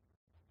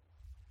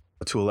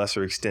 to a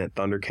lesser extent,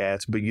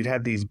 Thundercats. But you'd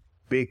have these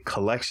big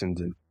collections,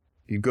 and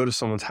you'd go to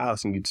someone's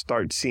house and you'd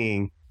start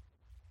seeing,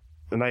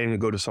 not even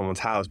go to someone's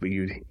house, but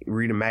you'd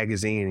read a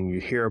magazine and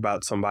you'd hear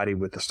about somebody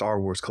with the Star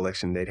Wars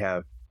collection. They'd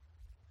have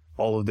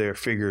all of their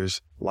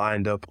figures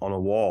lined up on a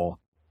wall.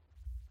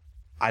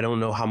 I don't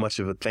know how much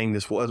of a thing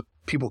this was.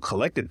 People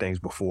collected things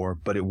before,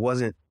 but it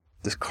wasn't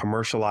this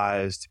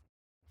commercialized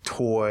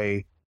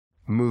toy,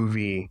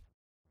 movie,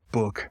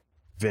 book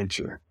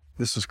venture.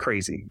 This was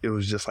crazy. It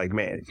was just like,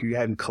 man, if you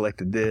hadn't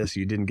collected this,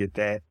 you didn't get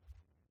that.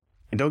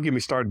 And don't get me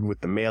started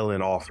with the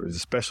mail-in offers, the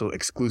special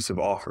exclusive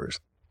offers.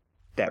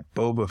 That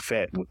Boba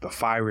Fett with the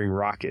firing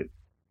rocket.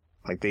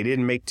 Like, they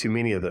didn't make too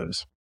many of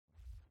those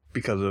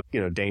because of,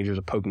 dangers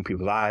of poking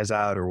people's eyes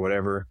out or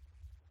whatever.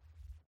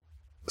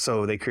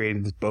 So they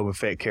created this Boba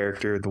Fett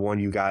character, the one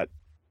you got.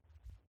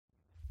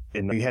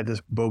 And you had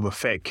this Boba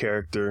Fett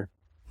character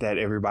that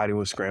everybody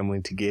was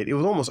scrambling to get. It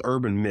was almost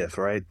urban myth,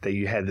 right? That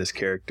you had this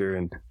character,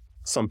 and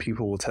some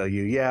people will tell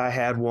you, yeah, I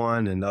had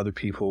one, and other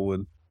people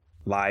would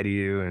lie to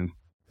you and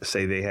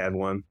say they had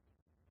one.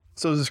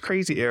 So it was this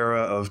crazy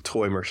era of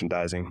toy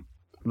merchandising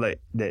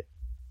that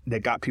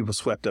got people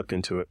swept up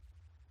into it.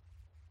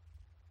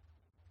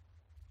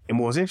 And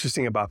what was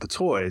interesting about the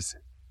toys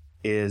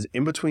is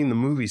in between the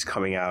movies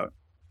coming out,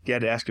 you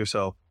had to ask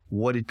yourself,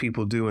 what did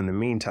people do in the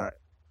meantime?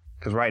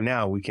 Because right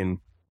now we can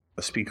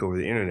speak over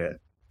the internet.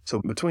 So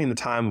between the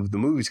time of the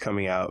movies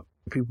coming out,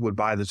 people would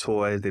buy the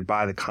toys, they'd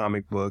buy the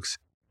comic books,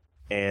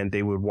 and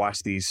they would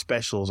watch these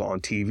specials on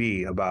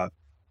TV about,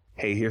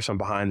 hey, here's some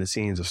behind the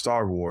scenes of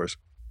Star Wars.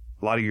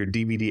 A lot of your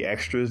DVD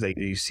extras that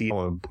you see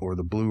or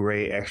the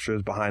Blu-ray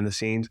extras behind the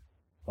scenes,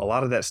 a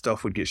lot of that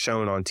stuff would get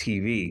shown on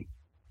TV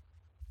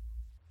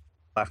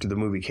after the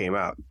movie came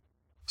out.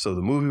 So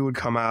the movie would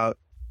come out,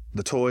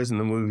 the toys in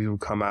the movie would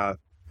come out,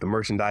 the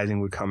merchandising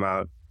would come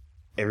out,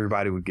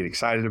 everybody would get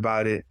excited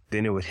about it,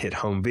 then it would hit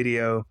home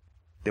video.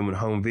 Then when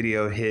home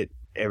video hit,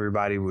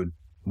 everybody would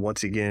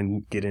once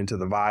again get into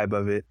the vibe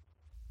of it,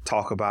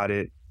 talk about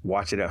it,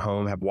 watch it at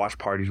home, have watch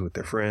parties with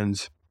their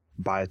friends,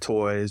 buy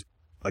toys.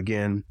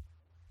 Again,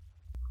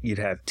 you'd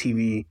have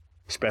TV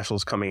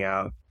specials coming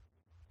out.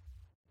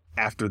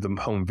 After the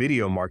home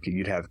video market,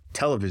 you'd have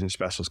television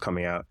specials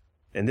coming out.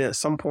 And then at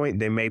some point,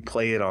 they may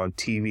play it on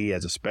TV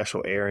as a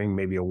special airing,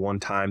 maybe a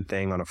one-time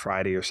thing on a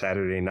Friday or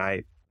Saturday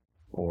night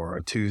or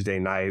a Tuesday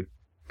night.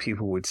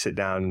 People would sit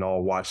down and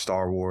all watch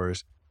Star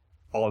Wars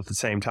all at the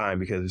same time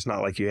because it's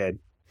not like you had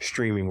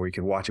streaming where you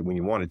could watch it when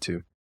you wanted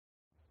to.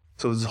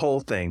 So it was this whole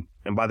thing.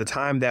 And by the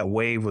time that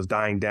wave was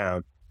dying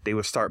down, they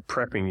would start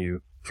prepping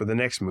you for the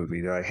next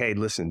movie. They're like, hey,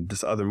 listen,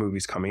 this other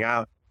movie's coming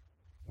out.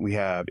 We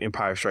have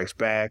Empire Strikes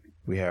Back.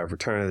 We have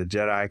Return of the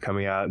Jedi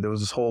coming out. It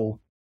was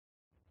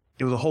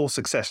a whole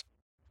success.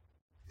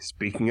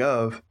 Speaking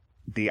of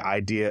the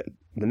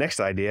next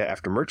idea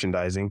after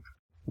merchandising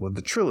was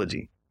the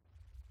trilogy.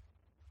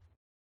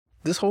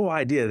 This whole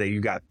idea that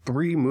you got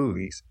 3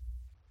 movies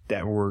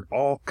that were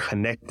all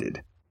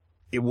connected,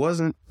 it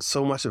wasn't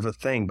so much of a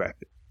thing back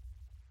then.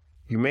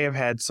 You may have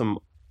had some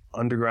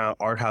underground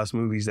art house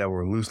movies that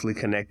were loosely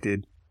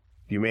connected.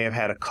 You may have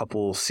had a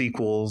couple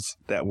sequels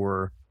that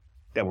were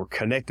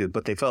connected,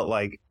 but they felt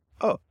like,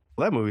 oh,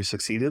 well, that movie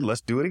succeeded.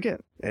 Let's do it again.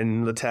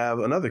 And let's have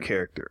another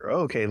character.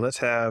 Okay, let's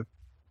have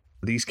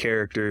these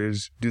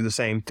characters do the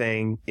same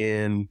thing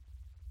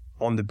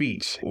on the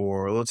beach,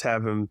 or let's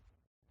have them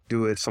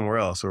do it somewhere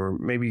else. Or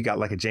maybe you got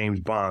like a James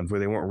Bond where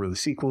they weren't really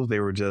sequels. They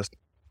were just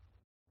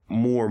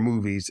more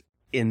movies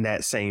in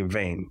that same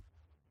vein.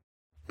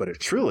 But a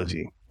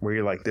trilogy where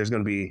you're like, there's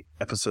going to be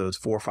episodes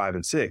 4, 5,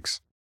 and 6.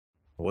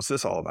 What's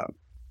this all about?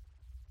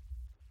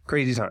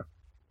 Crazy time.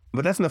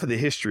 But that's enough of the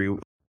history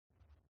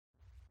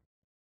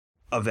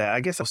of that. I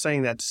guess I'm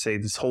saying that to say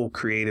this whole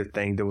creative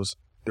thing, there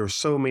were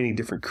so many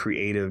different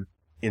creative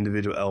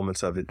individual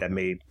elements of it that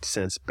made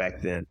sense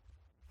back then.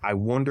 I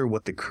wonder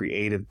what the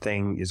creative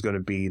thing is going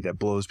to be that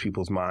blows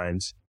people's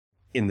minds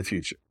in the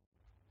future.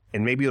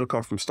 And maybe it'll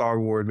come from Star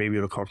Wars. Maybe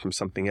it'll come from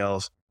something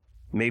else.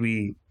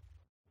 Maybe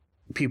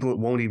people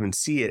won't even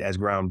see it as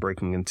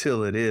groundbreaking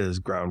until it is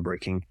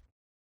groundbreaking.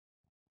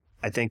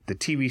 I think the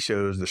TV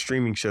shows, the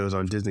streaming shows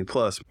on Disney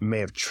Plus may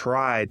have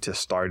tried to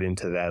start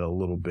into that a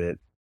little bit,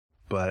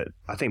 but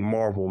I think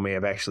Marvel may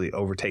have actually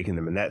overtaken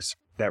them in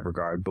that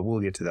regard, but we'll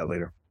get to that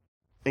later.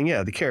 And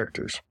yeah, the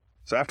characters.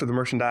 So after the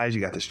merchandise,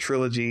 you got this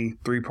trilogy,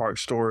 3-part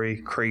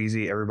story,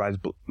 crazy, everybody's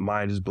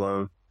mind is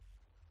blown.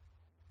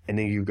 And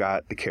then you've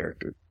got the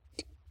character.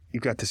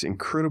 You've got this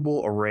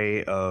incredible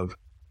array of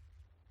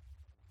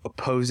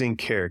opposing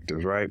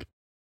characters, right?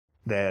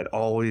 That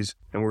always,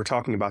 and we're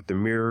talking about the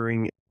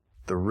mirroring,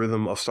 the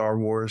rhythm of Star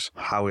Wars,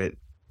 how it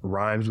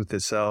rhymes with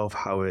itself,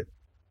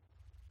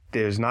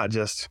 there's not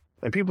just,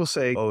 and people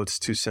say, oh, it's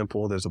too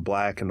simple. There's a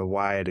black and a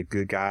white, a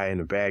good guy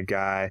and a bad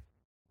guy.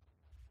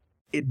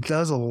 It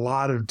does a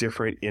lot of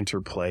different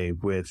interplay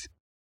with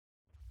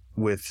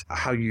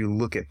how you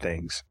look at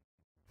things.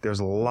 There's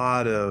a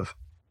lot of,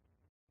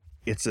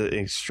 it's an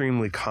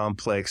extremely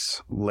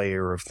complex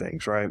layer of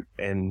things, right?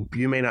 And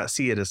you may not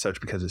see it as such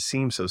because it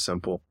seems so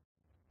simple,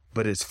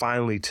 but it's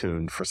finely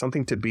tuned for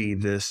something to be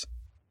this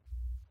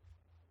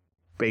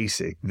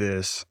basic,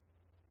 this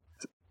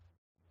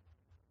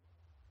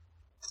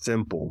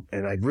simple.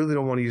 And I really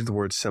don't want to use the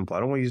word simple.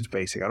 I don't want to use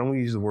basic. I don't want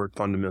to use the word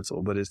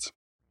fundamental, but it's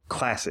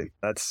classic.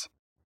 That's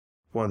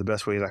one of the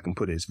best ways I can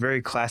put it. It's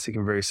very classic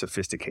and very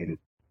sophisticated,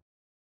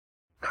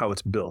 how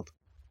it's built.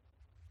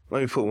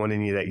 Let me put one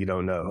in you that you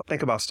don't know.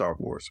 Think about Star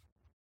Wars.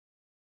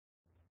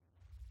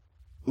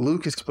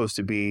 Luke is supposed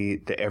to be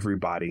the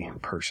everybody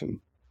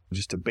person,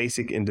 just a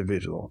basic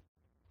individual.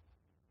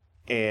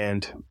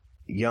 And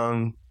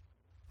young,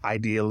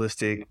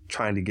 idealistic,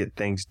 trying to get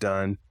things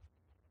done.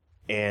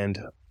 And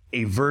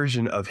a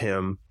version of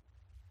him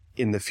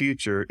in the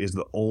future is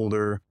the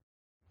older,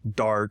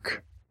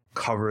 dark,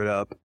 covered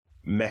up,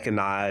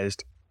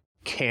 mechanized,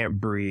 can't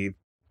breathe,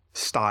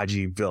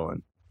 stodgy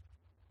villain.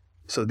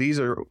 So these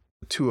are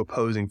two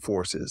opposing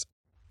forces,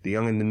 the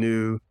young and the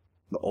new,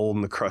 the old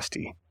and the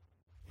crusty.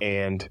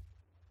 And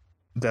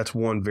that's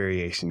one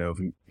variation of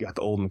you got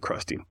the old and the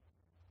crusty.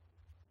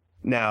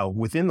 Now,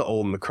 within the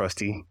old and the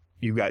crusty,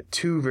 you've got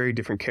two very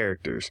different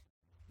characters.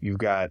 You've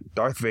got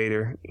Darth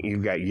Vader and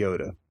you've got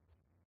Yoda.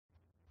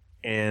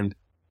 And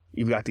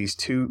you've got these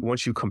two,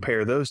 once you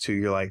compare those two,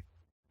 you're like,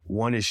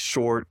 one is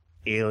short,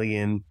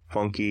 alien,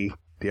 funky.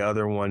 The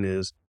other one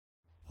is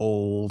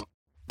old,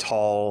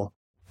 tall,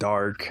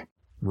 dark,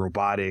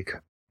 robotic.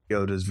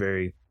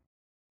 Yoda's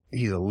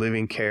he's a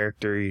living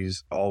character.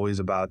 He's always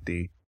about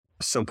the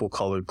simple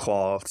colored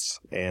cloths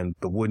and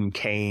the wooden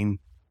cane.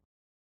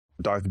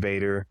 Darth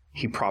Vader,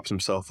 he props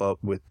himself up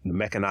with the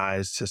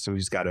mechanized system.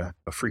 He's got a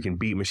freaking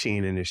beat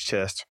machine in his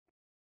chest.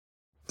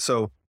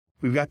 So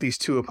we've got these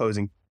two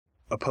opposing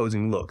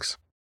looks.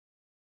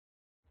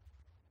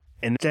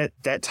 And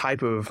that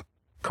type of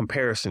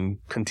comparison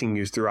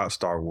continues throughout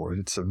Star Wars.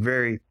 It's a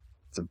very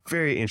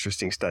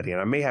interesting study. And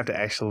I may have to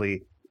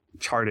actually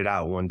chart it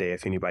out one day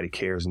if anybody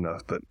cares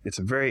enough, but it's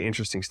a very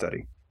interesting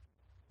study.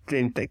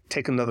 Then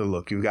take another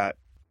look. You've got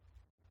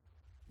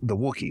the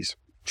Wookiees,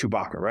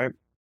 Chewbacca, right?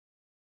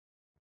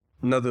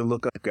 Another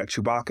look up, you've got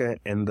Chewbacca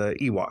and the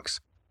Ewoks.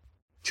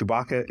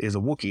 Chewbacca is a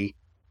Wookiee,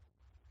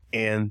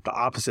 and the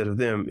opposite of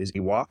them is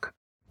Ewok,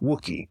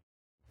 Wookiee.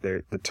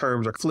 The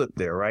terms are flipped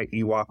there, right?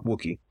 Ewok,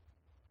 Wookiee.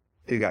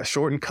 You got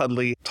short and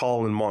cuddly,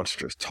 tall and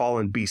monstrous, tall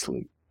and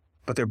beastly.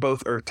 But they're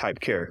both Earth-type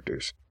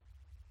characters.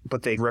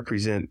 But they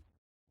represent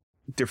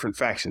different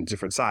factions,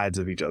 different sides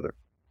of each other.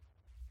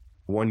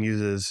 One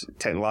uses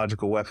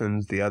technological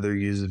weapons, the other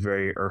uses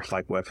very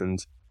Earth-like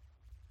weapons.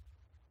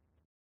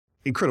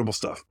 Incredible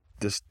stuff,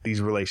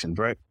 these relations,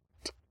 right?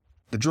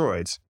 The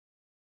droids.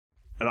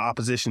 In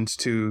oppositions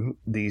to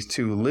these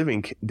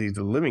living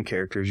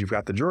characters, you've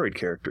got the droid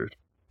characters.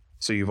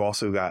 So you've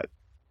also got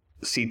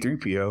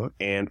C-3PO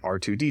and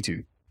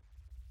R2-D2.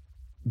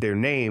 Their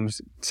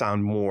names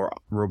sound more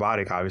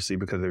robotic, obviously,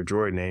 because they're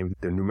droid names.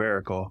 They're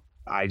numerical,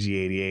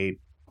 IG-88,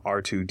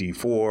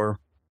 R2-D4,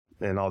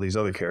 and all these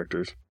other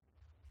characters.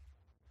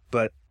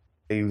 But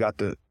you've got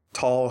the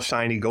tall,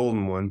 shiny,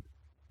 golden one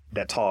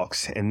that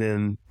talks, and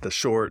then the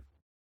short,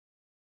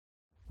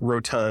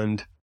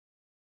 rotund,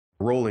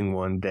 rolling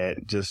one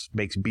that just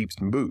makes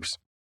beeps and boops.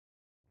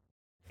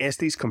 And it's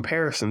these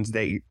comparisons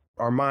that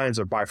our minds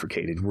are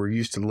bifurcated. We're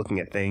used to looking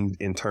at things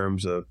in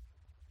terms of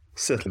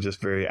Sith, just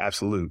very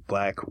absolute,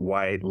 black,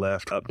 white,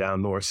 left, up,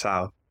 down, north,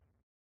 south.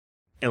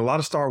 And a lot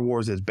of Star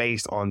Wars is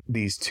based on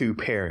these two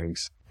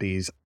pairings,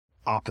 these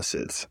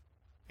opposites,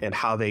 and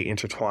how they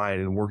intertwine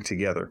and work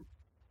together.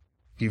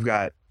 You've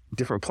got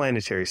different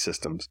planetary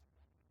systems.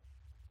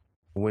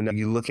 When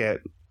you look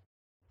at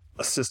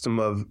a system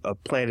of a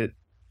planet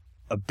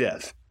of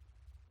death,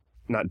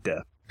 not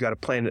death, you've got a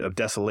planet of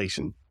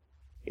desolation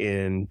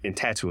in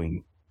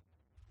Tatooine.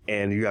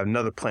 And you have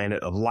another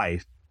planet of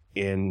life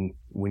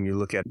when you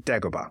look at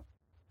Dagobah.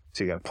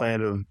 So you got a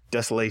planet of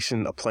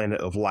desolation, a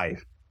planet of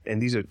life.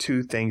 And these are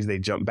two things they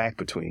jump back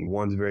between.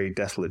 One's very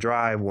desolate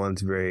dry,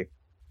 one's very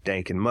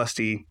dank and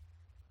musty.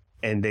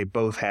 And they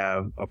both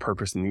have a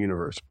purpose in the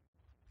universe.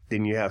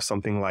 Then you have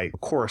something like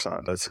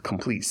Coruscant, that's a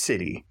complete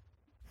city.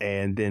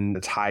 And then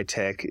it's high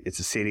tech, it's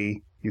a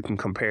city. You can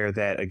compare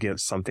that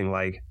against something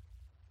like,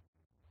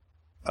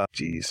 I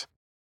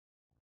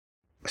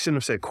shouldn't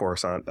have said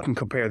Coruscant. You can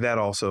compare that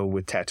also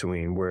with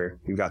Tatooine, where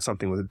you've got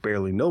something with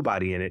barely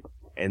nobody in it,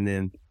 and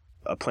then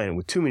a planet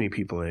with too many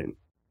people in it.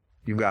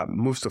 You've got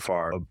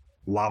Mustafar, a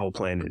lava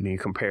planet, and you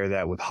compare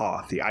that with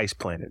Hoth, the ice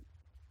planet.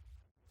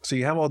 So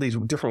you have all these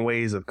different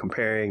ways of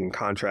comparing and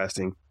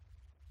contrasting.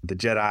 The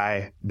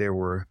Jedi, there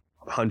were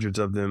hundreds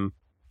of them.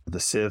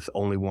 The Sith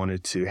only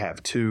wanted to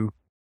have two.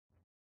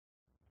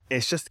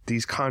 It's just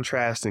these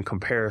contrasts and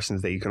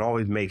comparisons that you can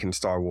always make in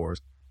Star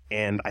Wars.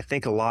 And I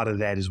think a lot of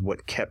that is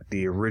what kept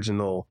the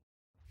original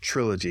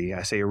trilogy.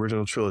 I say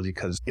original trilogy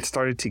because it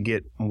started to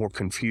get more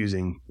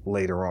confusing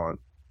later on.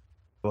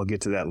 We'll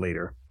get to that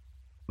later,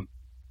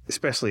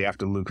 especially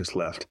after Lucas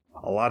left.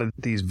 A lot of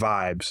these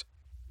vibes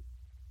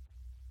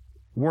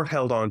weren't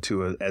held on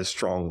to as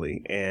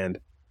strongly, and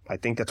I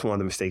think that's one of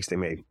the mistakes they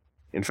made.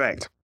 In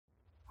fact,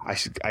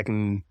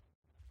 I'm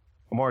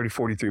already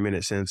 43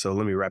 minutes in, so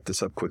let me wrap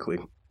this up quickly.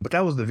 But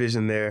that was the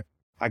vision there.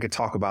 I could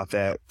talk about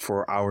that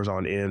for hours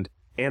on end.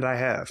 And I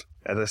have.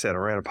 As I said, I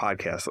ran a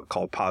podcast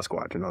called Pod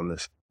Squadron on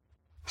this.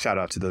 Shout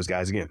out to those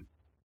guys again.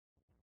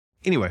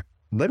 Anyway,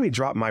 let me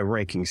drop my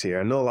rankings here.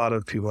 I know a lot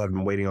of people have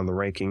been waiting on the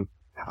ranking.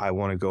 I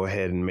want to go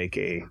ahead and make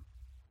an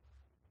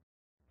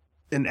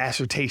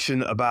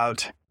assertion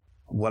about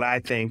what I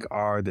think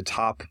are the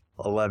top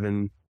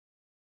 11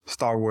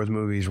 Star Wars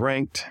movies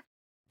ranked.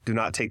 do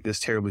not take this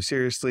terribly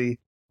seriously.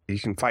 You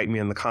can fight me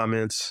in the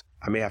comments.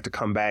 I may have to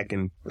come back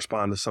and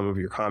respond to some of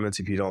your comments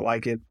if you don't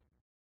like it.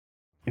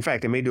 In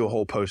fact, I may do a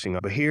whole posting,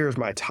 but here's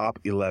my top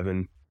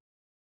 11.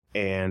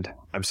 And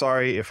I'm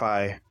sorry if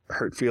I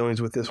hurt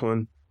feelings with this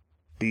one.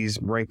 These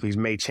rankings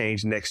may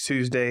change next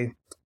Tuesday,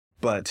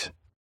 but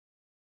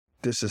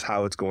this is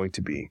how it's going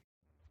to be.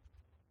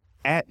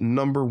 At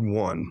number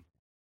 1,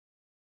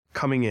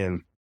 coming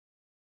in,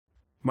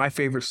 my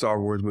favorite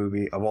Star Wars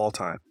movie of all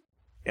time.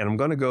 And I'm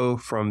going to go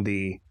from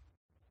the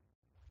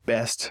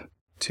best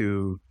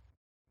to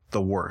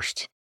the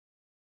worst.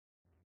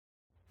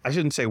 I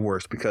shouldn't say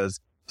worst because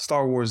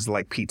Star Wars is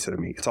like pizza to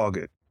me. It's all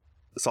good.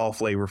 It's all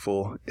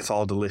flavorful. It's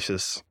all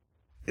delicious.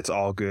 It's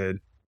all good.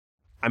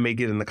 I may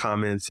get in the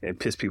comments and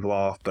piss people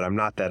off, but I'm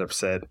not that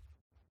upset.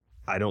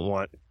 I don't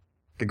want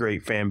the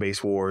great fan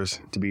base wars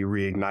to be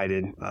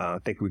reignited. I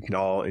think we can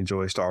all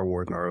enjoy Star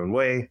Wars in our own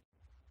way,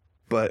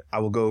 but I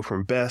will go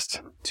from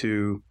best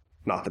to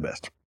not the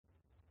best.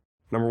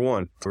 Number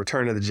 1, The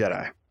Return of the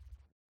Jedi.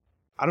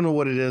 I don't know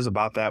what it is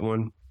about that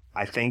one.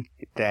 I think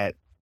that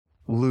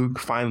Luke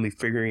finally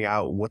figuring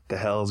out what the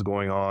hell is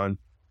going on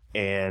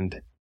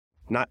and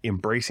not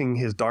embracing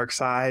his dark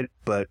side,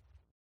 but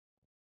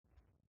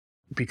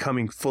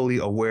becoming fully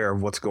aware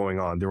of what's going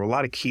on. There were a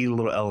lot of key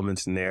little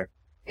elements in there.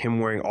 Him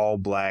wearing all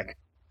black,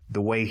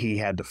 the way he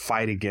had to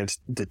fight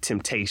against the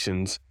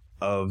temptations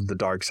of the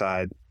dark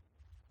side,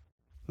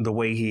 the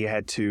way he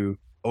had to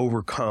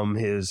overcome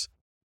his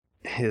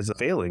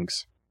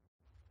failings.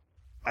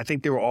 I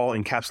think they were all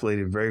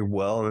encapsulated very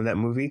well in that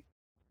movie.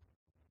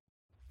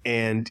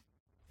 And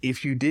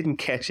if you didn't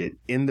catch it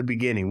in the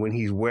beginning when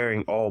he's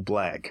wearing all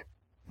black,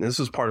 and this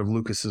was part of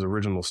Lucas's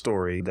original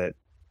story, that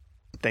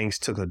things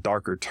took a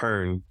darker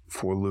turn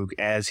for Luke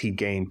as he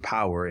gained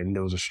power, and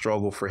there was a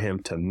struggle for him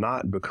to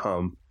not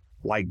become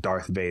like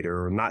Darth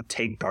Vader or not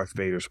take Darth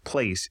Vader's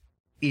place,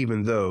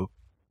 even though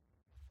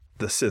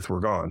the Sith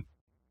were gone.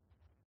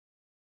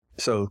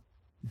 So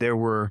there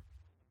were,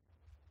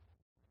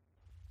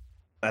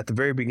 at the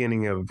very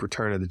beginning of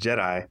Return of the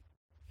Jedi,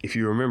 if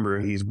you remember,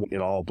 he's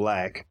in all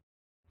black,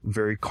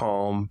 very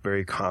calm,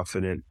 very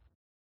confident,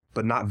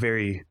 but not a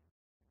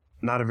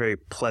very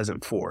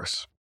pleasant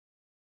force.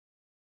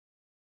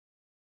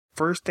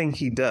 First thing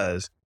he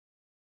does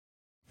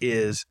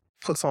is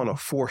puts on a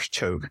force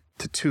choke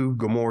to 2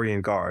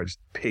 Gamorrean guards,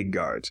 pig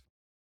guards.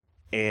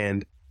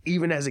 And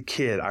even as a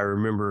kid, I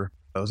remember,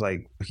 I was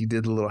like, he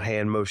did the little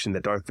hand motion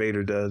that Darth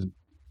Vader does,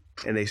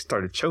 and they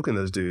started choking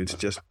those dudes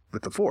just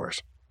with the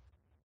force.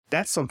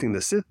 That's something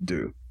the Sith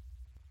do.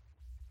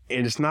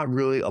 And it's not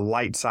really a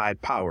light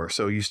side power.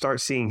 So you start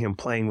seeing him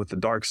playing with the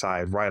dark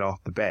side right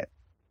off the bat.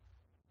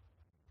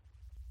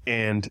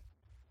 And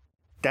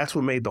that's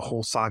what made the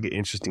whole saga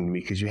interesting to me,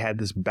 because you had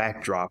this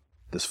backdrop,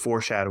 this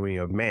foreshadowing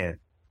of, man,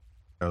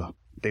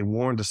 they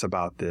warned us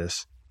about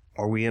this.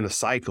 Are we in a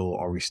cycle?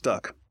 Are we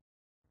stuck?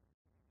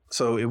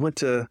 So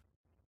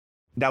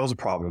that was a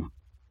problem.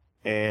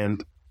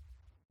 And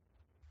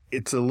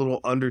it's a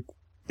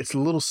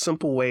little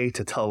simple way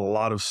to tell a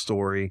lot of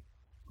story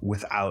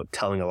without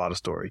telling a lot of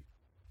story.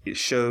 It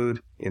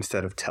showed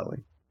instead of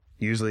telling.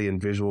 Usually in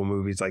visual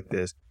movies like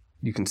this,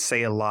 you can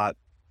say a lot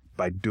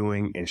by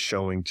doing and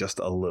showing just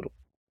a little.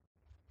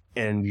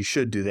 And you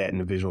should do that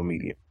in a visual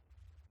medium.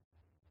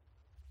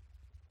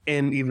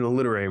 And even a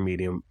literary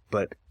medium.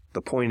 But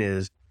the point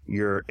is,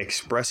 you're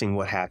expressing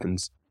what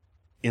happens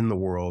in the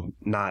world,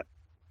 not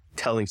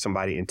telling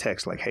somebody in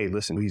text like, hey,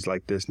 listen, he's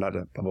like this, not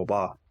a blah, blah,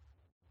 blah.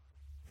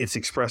 It's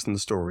expressing the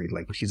story.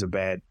 Like, he's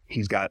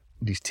got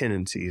these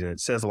tendencies, and it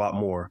says a lot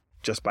more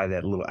just by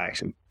that little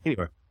action.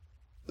 Anyway,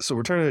 so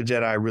Return of the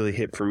Jedi really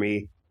hit for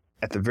me.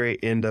 At the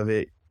very end of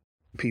it,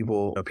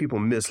 people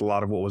miss a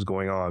lot of what was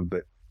going on,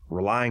 but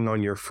relying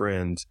on your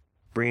friends,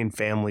 bringing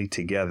family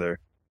together,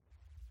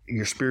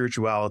 your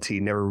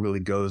spirituality never really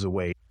goes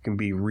away. You can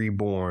be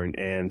reborn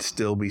and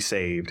still be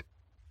saved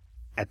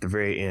at the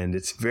very end.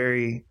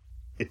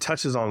 It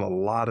touches on a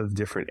lot of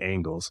different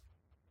angles,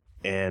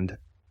 and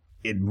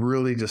it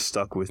really just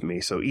stuck with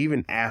me. So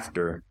even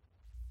after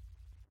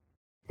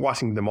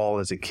watching them all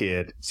as a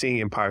kid,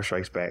 seeing Empire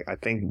Strikes Back, I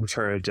think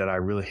Return of the Jedi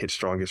really hit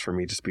strongest for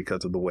me just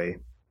because of the way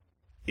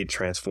it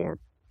transformed.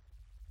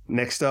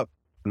 Next up,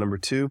 number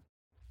 2,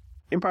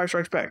 Empire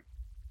Strikes Back.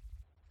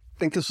 I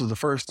think this was the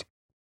first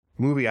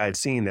movie I had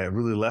seen that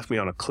really left me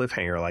on a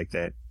cliffhanger like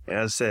that. And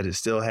as I said, it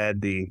still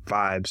had the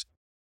vibes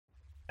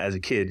as a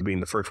kid, being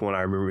the first one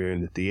I remember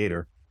in the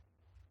theater.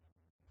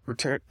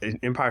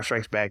 Empire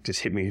Strikes Back just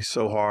hit me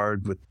so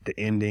hard with the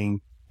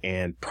ending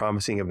and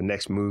promising of a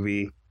next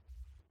movie.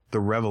 The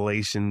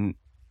revelation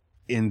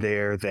in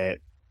there that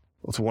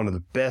was one of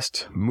the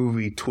best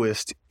movie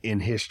twists in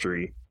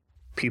history.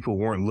 People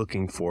weren't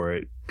looking for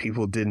it.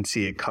 People didn't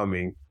see it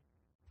coming.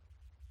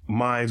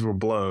 Minds were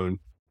blown.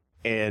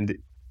 And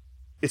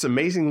it's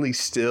amazingly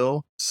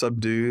still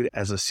subdued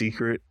as a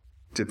secret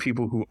to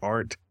people who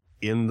aren't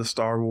in the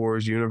Star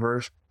Wars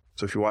universe.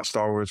 So if you watch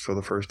Star Wars for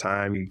the first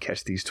time, you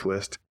catch these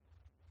twists.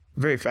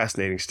 Very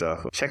fascinating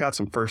stuff. Check out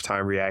some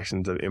first-time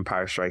reactions of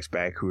Empire Strikes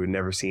Back who had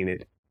never seen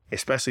it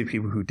especially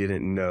people who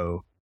didn't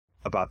know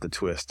about the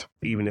twist.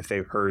 Even if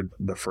they've heard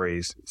the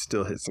phrase, it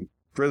still hits them.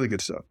 Really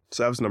good stuff.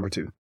 So that was number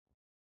 2.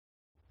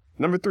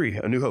 Number 3,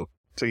 A New Hope.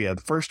 So yeah,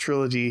 the first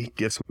trilogy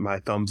gets my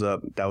thumbs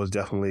up. That was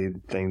definitely the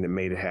thing that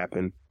made it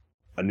happen.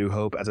 A New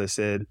Hope, as I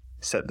said,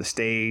 set the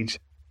stage.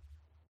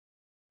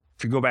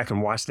 If you go back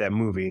and watch that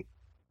movie,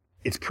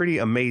 it's pretty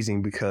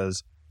amazing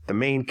because the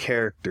main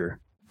character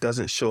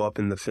doesn't show up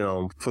in the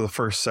film for the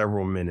first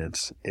several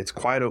minutes. It's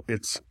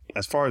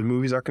as far as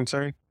movies are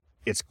concerned,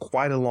 it's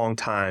quite a long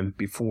time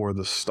before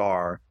the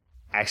star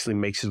actually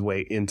makes his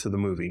way into the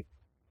movie,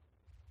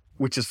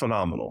 which is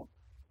phenomenal.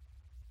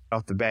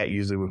 Off the bat,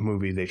 usually with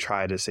movies, they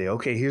try to say,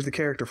 okay, here's the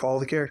character, follow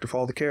the character,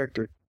 follow the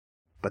character.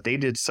 But they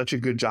did such a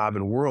good job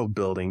in world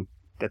building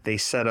that they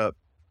set up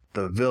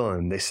the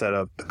villain, they set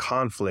up the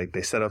conflict,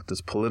 they set up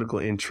this political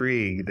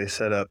intrigue, they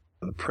set up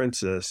the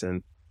princess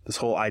and this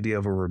whole idea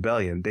of a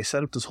rebellion. They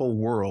set up this whole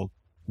world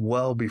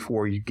well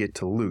before you get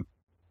to Luke,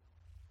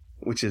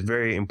 which is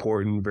very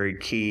important, very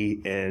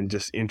key, and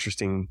just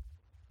interesting.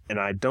 And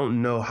I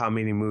don't know how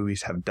many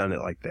movies have done it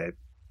like that.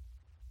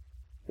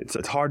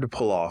 It's hard to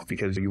pull off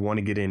because you want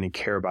to get in and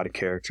care about a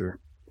character.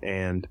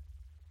 And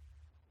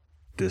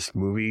this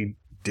movie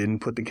didn't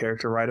put the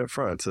character right up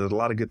front. So there's a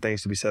lot of good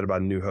things to be said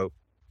about New Hope.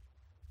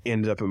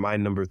 Ended up at my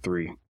number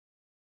 3.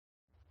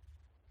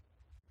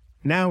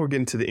 Now we're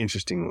getting to the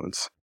interesting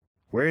ones.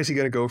 Where is he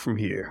going to go from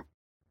here?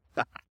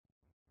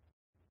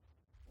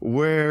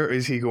 Where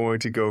is he going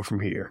to go from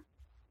here?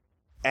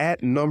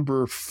 At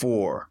number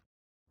 4,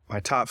 my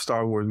top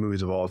Star Wars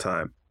movies of all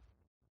time.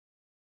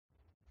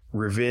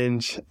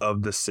 Revenge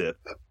of the Sith.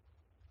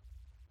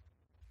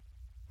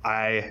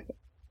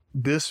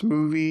 This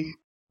movie,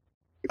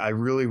 I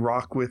really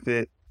rock with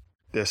it.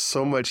 There's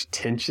so much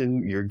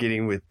tension you're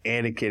getting with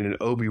Anakin and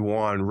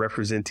Obi-Wan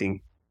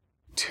representing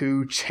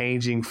 2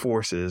 changing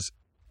forces,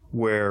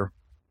 where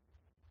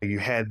you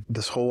had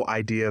this whole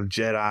idea of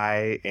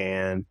Jedi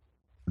and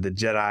the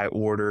Jedi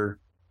Order,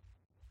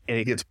 and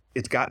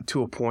it's got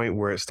to a point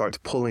where it starts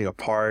pulling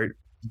apart.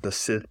 The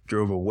Sith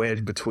drove a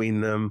wedge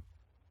between them.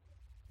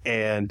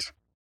 And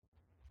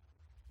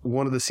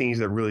one of the scenes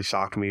that really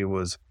shocked me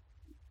was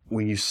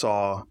when you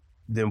saw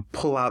them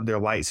pull out their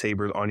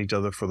lightsabers on each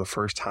other for the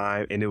first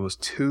time, and it was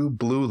 2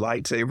 blue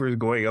lightsabers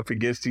going up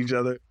against each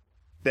other.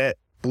 That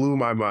blew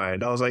my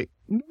mind. I was like,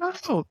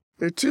 no,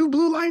 they're 2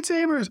 blue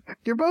lightsabers.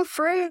 You're both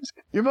friends.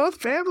 You're both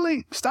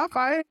family. Stop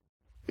fighting.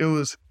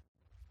 It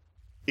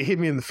hit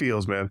me in the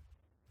feels, man.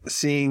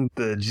 Seeing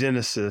the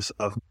genesis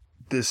of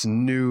this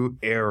new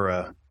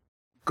era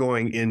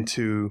going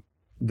into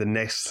the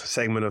next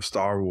segment of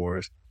Star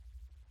Wars,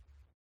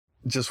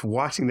 just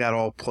watching that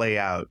all play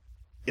out.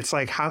 It's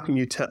like,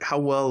 how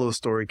well of a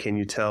story can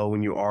you tell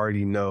when you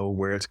already know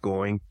where it's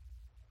going?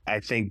 I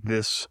think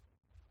this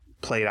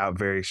played out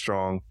very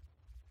strong.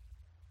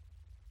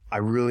 I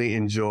really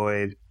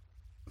enjoyed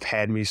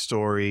Padme's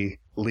story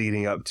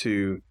leading up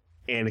to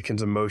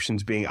Anakin's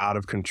emotions being out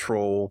of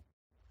control,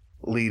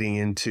 leading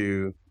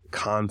into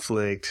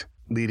conflict,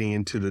 leading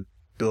into the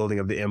building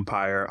of the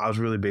Empire. I was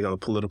really big on the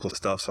political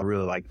stuff, so I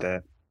really liked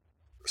that.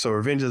 So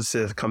Revenge of the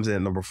Sith comes in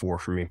at number 4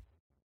 for me.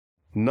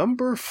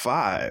 Number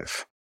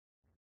 5.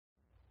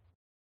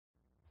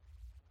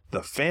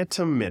 The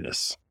Phantom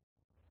Menace.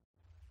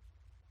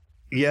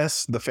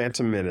 Yes, The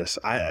Phantom Menace.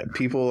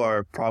 People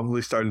are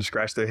probably starting to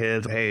scratch their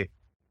heads. Hey,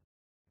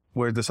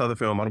 where's this other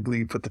film? I don't believe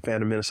you put The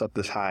Phantom Menace up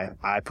this high.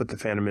 I put The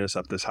Phantom Menace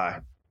up this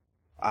high.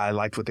 I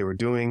liked what they were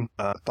doing.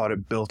 I thought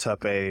it built up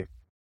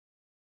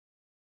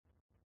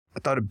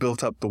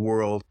the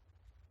world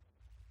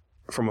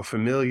from a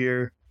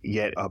familiar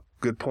yet a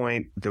good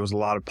point. There was a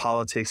lot of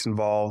politics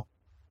involved.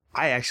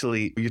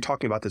 You're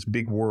talking about this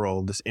big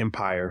world, this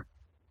empire.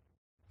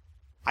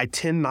 I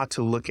tend not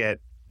to look at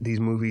these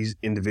movies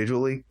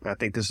individually. I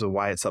think this is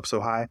why it's up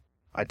so high.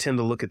 I tend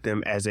to look at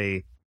them as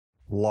a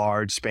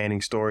large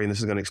spanning story, and this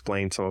is going to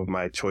explain some of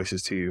my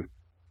choices to you.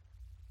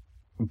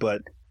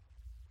 But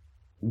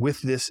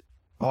with this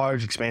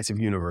large, expansive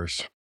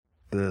universe,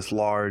 this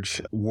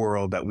large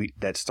world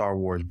that Star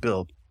Wars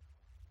built,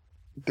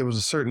 there was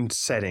a certain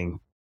setting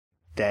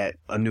that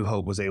A New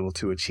Hope was able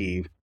to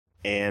achieve.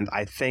 And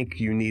I think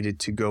you needed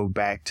to go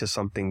back to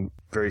something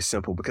very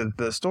simple, because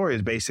the story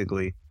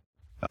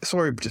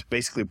just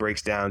basically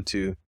breaks down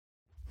to,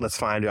 let's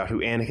find out who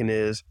Anakin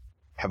is,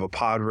 have a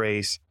pod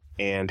race,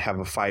 and have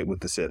a fight with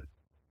the Sith.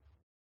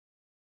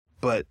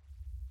 But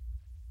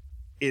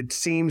it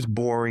seems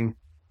boring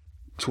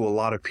to a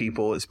lot of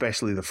people,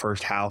 especially the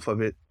first half of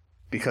it,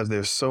 because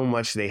there's so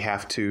much they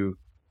have to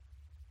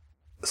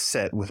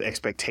set with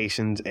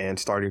expectations and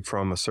starting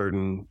from a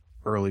certain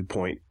early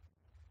point.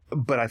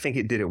 But I think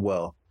it did it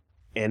well.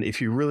 And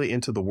if you're really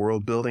into the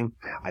world building,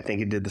 I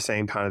think it did the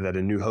same kind of that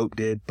A New Hope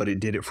did, but it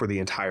did it for the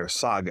entire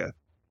saga.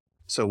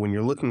 So when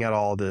you're looking at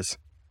all this,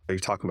 you're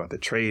talking about the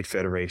Trade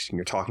Federation,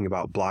 you're talking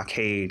about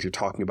blockades, you're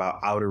talking about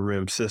Outer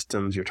Rim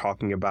systems, you're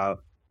talking about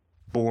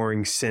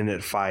boring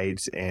Senate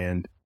fights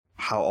and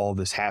how all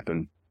this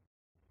happened.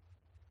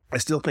 I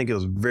still think it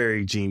was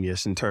very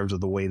genius in terms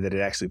of the way that it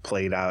actually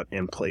played out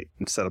and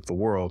set up the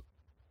world.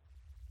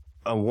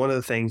 One of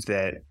the things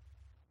that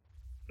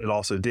it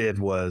also did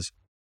was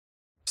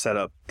set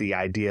up the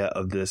idea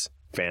of this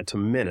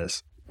Phantom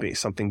Menace,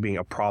 something being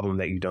a problem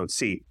that you don't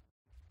see.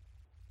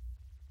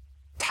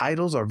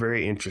 Titles are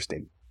very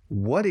interesting.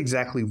 What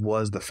exactly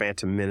was the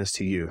Phantom Menace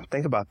to you?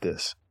 Think about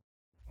this.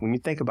 When you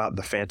think about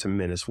the Phantom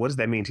Menace, what does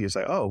that mean to you? It's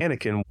like, oh,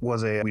 Anakin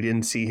we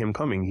didn't see him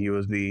coming. He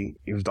was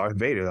Darth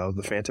Vader. That was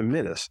the Phantom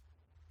Menace.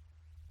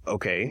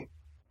 Okay.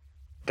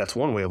 That's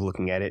one way of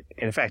looking at it.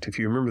 And in fact, if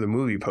you remember the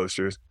movie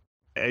posters,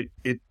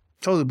 it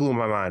totally blew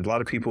my mind. A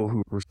lot of people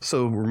who were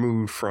so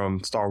removed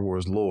from Star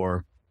Wars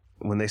lore,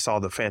 when they saw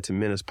the Phantom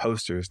Menace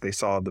posters, they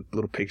saw the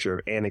little picture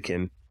of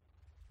Anakin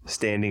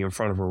standing in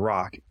front of a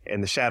rock,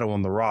 and the shadow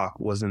on the rock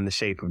was in the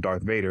shape of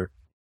Darth Vader.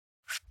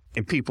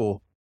 And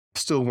people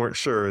still weren't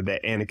sure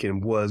that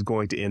Anakin was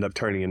going to end up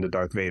turning into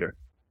Darth Vader.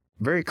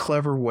 Very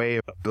clever way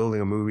of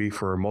building a movie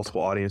for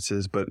multiple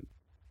audiences. But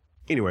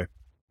anyway,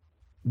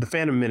 the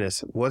Phantom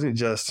Menace wasn't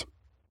just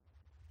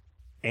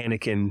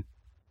Anakin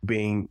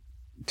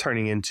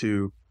turning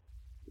into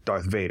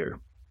Darth Vader.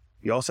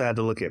 You also had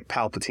to look at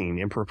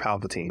Palpatine, Emperor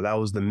Palpatine. That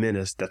was the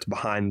menace that's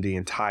behind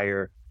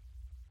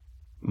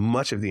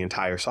much of the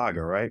entire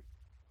saga, right?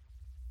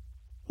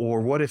 Or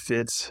what if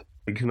you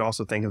can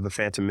also think of the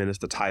Phantom Menace,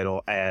 the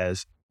title,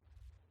 as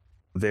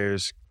there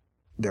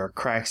are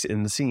cracks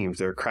in the seams,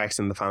 there are cracks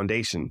in the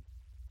foundation.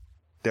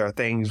 There are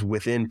things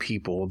within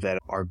people that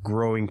are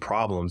growing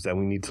problems that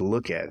we need to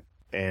look at,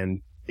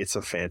 and it's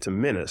a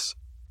Phantom Menace.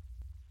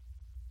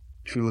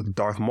 If you look at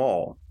Darth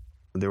Maul,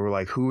 they were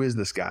like, who is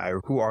this guy?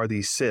 Or who are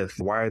these Sith?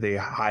 Why are they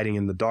hiding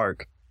in the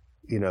dark?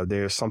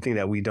 There's something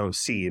that we don't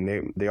see.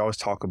 And they always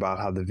talk about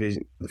how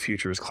the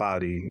future is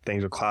cloudy.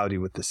 Things are cloudy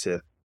with the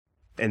Sith.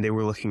 And they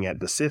were looking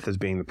at the Sith as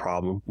being the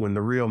problem, when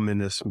the real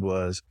menace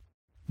was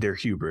their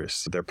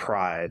hubris, their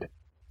pride,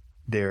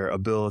 their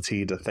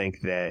ability to think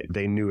that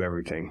they knew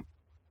everything.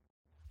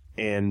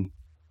 And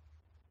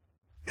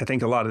I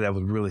think a lot of that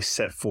was really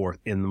set forth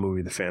in the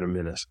movie The Phantom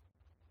Menace.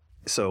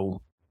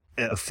 So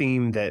a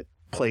theme that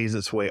plays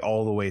its way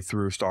all the way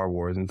through Star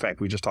Wars. In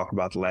fact, we just talked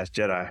about The Last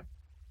Jedi,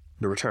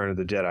 The Return of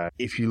the Jedi.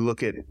 If you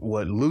look at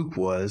what Luke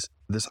was,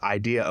 this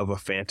idea of a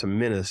Phantom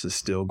Menace is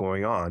still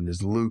going on.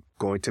 Is Luke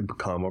going to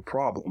become a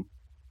problem?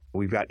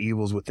 We've got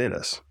evils within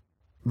us.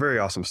 Very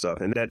awesome stuff.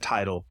 And that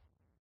title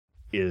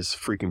is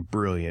freaking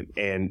brilliant.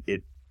 And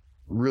it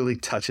really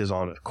touches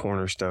on a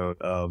cornerstone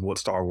of what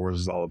Star Wars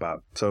is all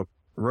about. So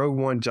Rogue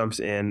One jumps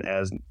in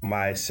as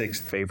my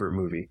 6th favorite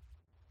movie.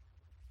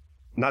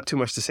 Not too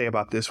much to say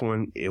about this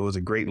one. It was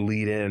a great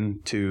lead in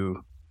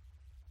to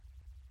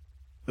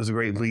A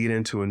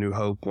New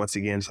Hope. Once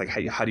again, it's like,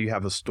 how do you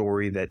have a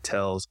story that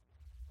tells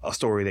a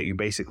story that you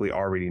basically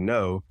already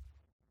know?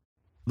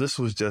 This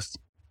was just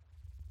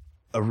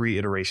a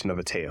reiteration of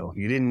a tale.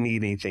 You didn't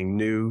need anything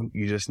new.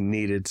 You just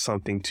needed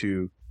something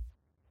to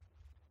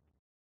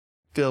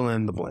fill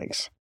in the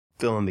blanks,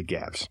 fill in the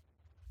gaps.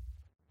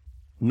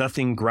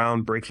 Nothing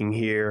groundbreaking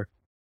here,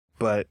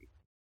 but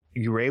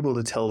you were able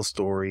to tell a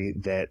story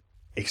that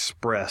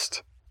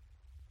expressed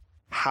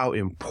how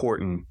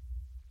important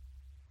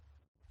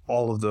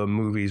all of the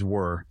movies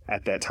were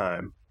at that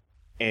time.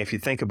 And if you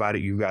think about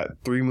it, you've got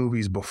 3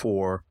 movies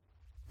before,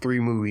 3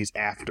 movies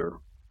after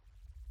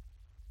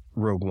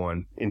Rogue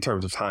One in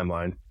terms of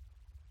timeline.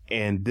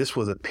 And this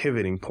was a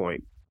pivoting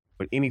point.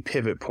 At any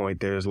pivot point,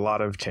 there's a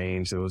lot of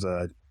change. There was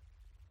a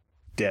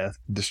death,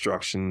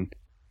 destruction.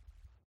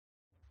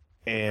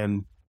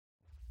 And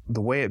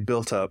the way it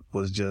built up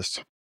was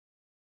just,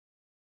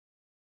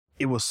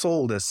 it was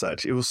sold as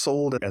such. It was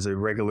sold as a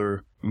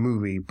regular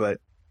movie, but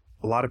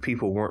a lot of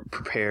people weren't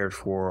prepared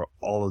for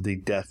all of the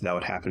death that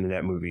would happen in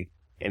that movie.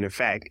 And in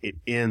fact, it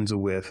ends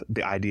with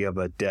the idea of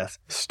a Death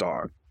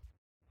Star.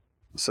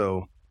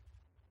 So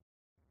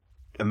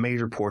a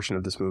major portion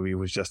of this movie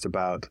was just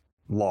about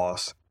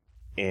loss.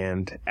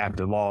 And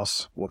after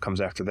loss, what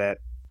comes after that?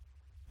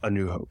 A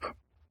New Hope.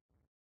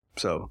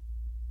 So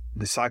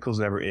the cycles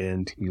never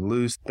end. You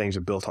lose, things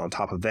are built on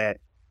top of that.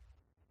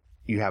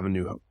 You have a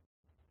New Hope.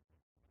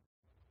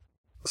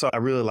 So I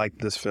really liked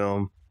this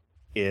film.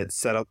 It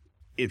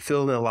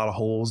filled in a lot of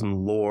holes in the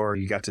lore.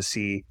 You got to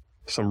see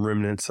some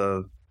remnants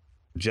of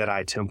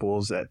Jedi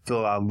temples that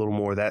fill out a little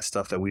more of that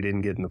stuff that we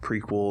didn't get in the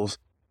prequels.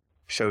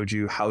 Showed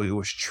you how it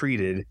was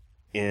treated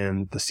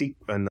in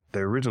the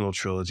original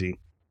trilogy.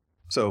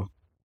 So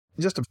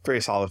just a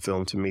very solid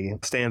film to me.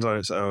 It stands on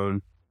its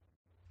own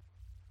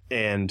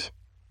and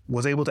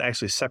was able to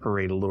actually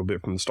separate a little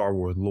bit from the Star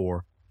Wars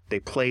lore. They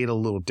played a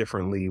little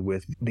differently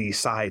with the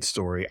side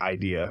story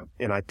idea.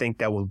 And I think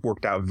that was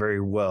worked out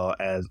very well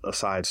as a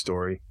side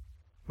story.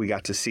 We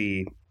got to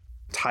see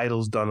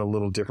titles done a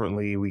little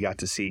differently. We got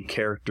to see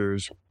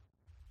characters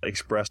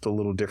expressed a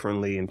little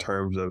differently in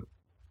terms of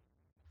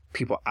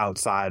people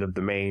outside of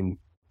the main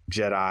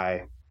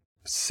Jedi,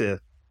 Sith.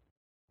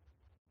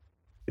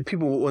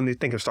 People, when they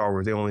think of Star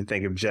Wars, they only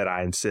think of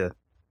Jedi and Sith.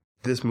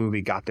 This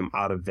movie got them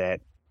out of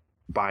that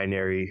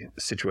binary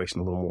situation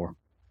a little more.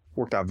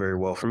 Worked out very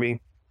well for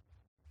me.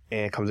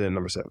 And it comes in at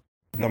number 7.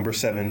 Number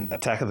 7,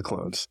 Attack of the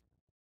Clones.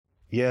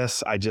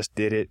 Yes, I just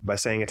did it by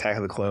saying Attack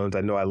of the Clones.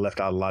 I know I left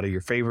out a lot of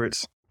your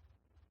favorites.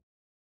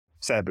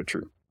 Sad but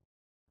true.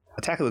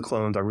 Attack of the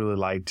Clones I really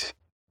liked,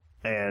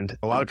 and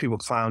a lot of people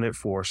clown it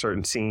for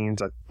certain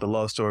scenes. The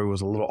love story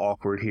was a little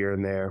awkward here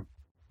and there,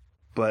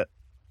 but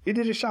it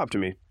did its job to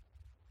me.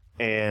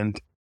 And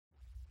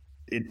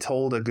it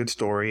told a good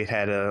story. It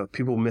had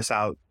people miss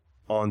out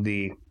on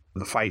the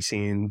fight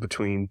scene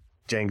between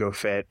Jango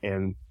Fett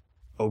and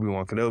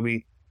Obi-Wan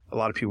Kenobi. A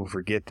lot of people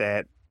forget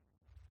that.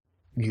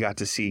 You got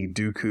to see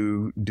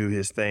Dooku do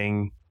his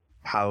thing,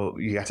 how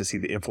you got to see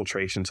the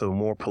infiltration, so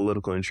more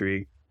political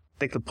intrigue. I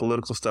think the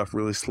political stuff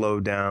really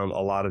slowed down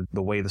a lot of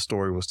the way the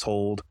story was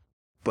told,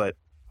 but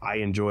I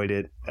enjoyed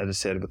it. As I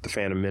said, with The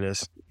Phantom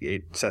Menace,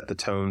 it set the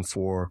tone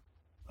for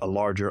a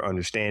larger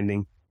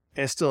understanding,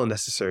 and it's still a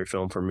necessary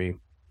film for me.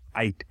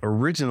 I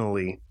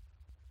originally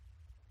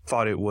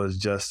thought it was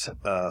just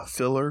a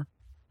filler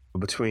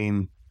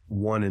between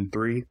 1 and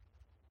 3,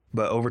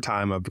 but over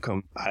time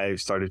I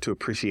started to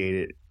appreciate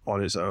it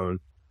on its own.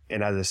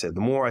 And as I said, the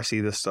more I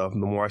see this stuff, the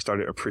more I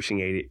started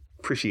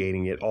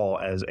appreciating it all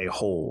as a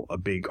whole, a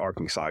big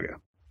arcing saga.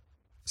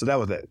 So that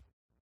was it.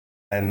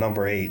 And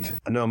number 8,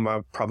 I know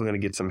I'm probably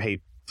going to get some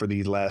hate for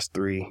these last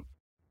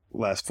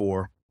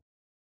 4.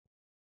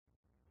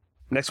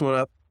 Next one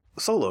up,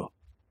 Solo.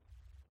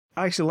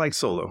 I actually like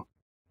Solo.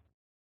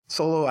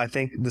 Solo, I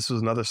think this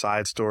was another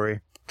side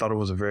story. Thought it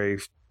was a very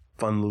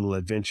fun little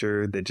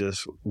adventure that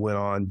just went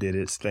on, did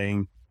its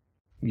thing.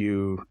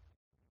 And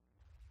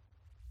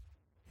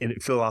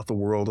it filled out the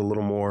world a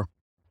little more.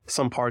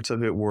 Some parts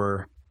of it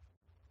were,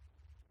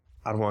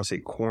 I don't want to say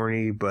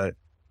corny, but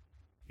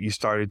you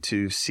started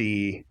to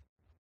see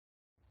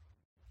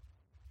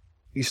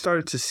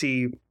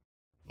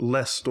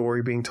less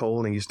story being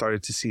told, and you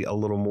started to see a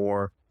little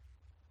more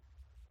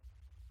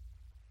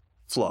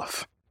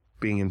fluff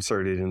being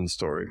inserted in the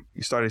story.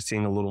 You started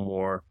seeing a little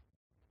more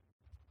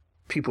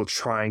people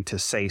trying to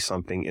say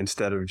something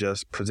instead of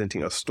just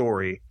presenting a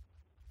story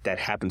that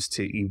happens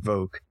to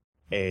evoke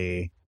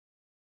a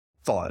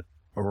thought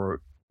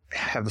or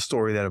have a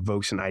story that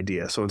evokes an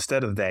idea. So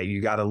instead of that,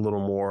 you got a little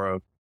more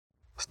of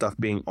stuff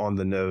being on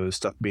the nose,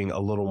 stuff being a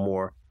little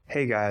more,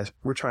 hey guys,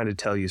 we're trying to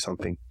tell you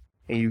something.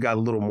 And you got a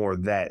little more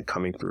of that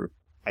coming through.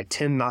 I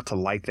tend not to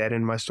like that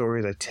in my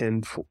stories. I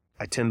tend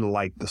to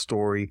like the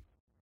story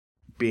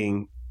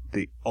being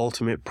the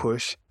ultimate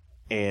push,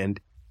 and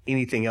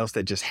anything else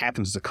that just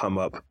happens to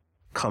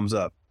comes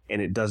up,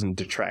 and it doesn't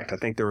detract. I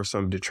think there were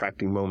some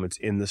detracting moments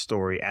in the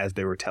story as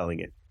they were telling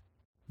it.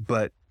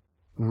 But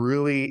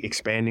really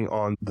expanding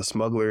on the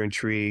smuggler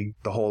intrigue,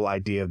 the whole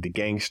idea of the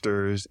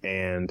gangsters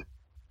and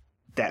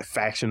that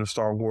faction of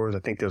Star Wars, I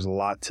think there's a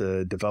lot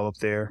to develop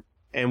there.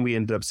 And we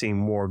ended up seeing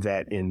more of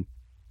that in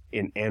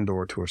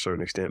Andor to a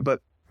certain extent,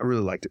 but I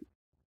really liked it.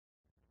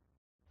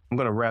 I'm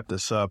going to wrap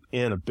this up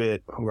in a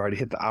bit. We already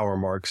hit the hour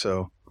mark,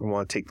 so I don't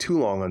want to take too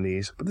long on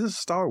these, but this is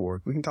Star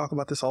Wars. We can talk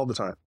about this all the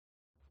time.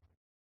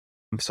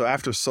 So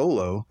after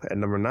Solo at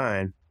number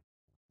 9,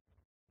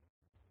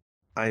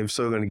 I am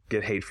so going to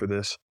get hate for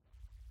this.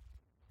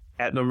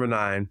 At number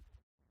 9,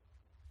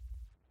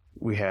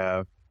 we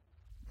have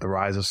The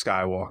Rise of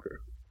Skywalker.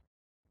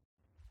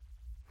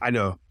 I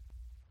know,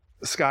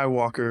 The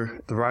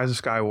Rise of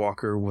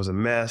Skywalker was a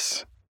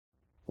mess,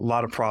 a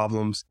lot of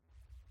problems,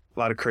 a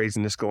lot of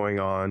craziness going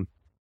on.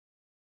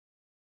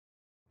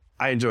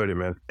 I enjoyed it,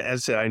 man.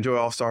 As I said, I enjoy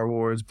all Star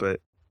Wars, but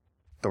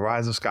The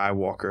Rise of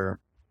Skywalker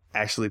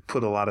actually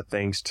put a lot of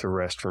things to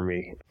rest for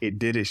me. It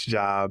did its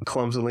job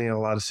clumsily in a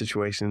lot of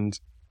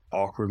situations,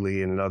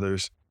 awkwardly in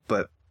others,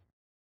 but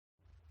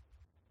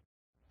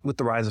with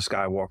The Rise of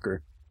Skywalker,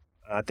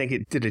 I think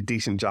it did a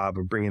decent job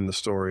of bringing the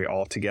story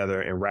all together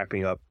and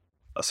wrapping up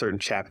a certain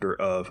chapter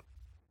of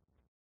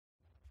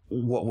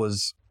what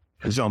was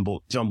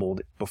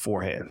jumbled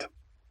beforehand.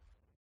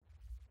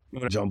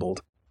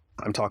 Jumbled.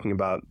 I'm talking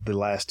about the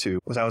last 2,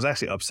 which I was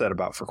actually upset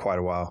about for quite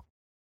a while.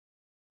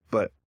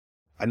 But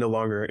I no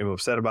longer am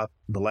upset about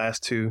the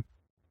last 2,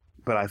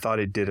 but I thought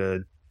it did a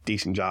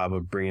decent job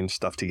of bringing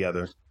stuff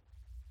together.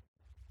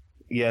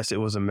 Yes, it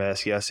was a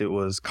mess. Yes, it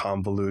was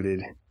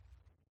convoluted.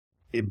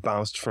 It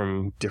bounced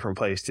from different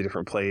place to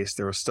different place.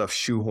 There was stuff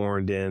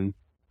shoehorned in.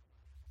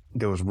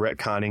 There was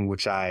retconning,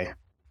 which I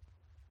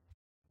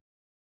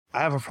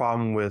have a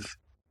problem with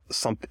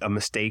a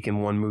mistake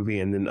in one movie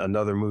and then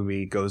another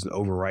movie goes and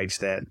overwrites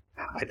that.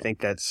 I think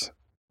that's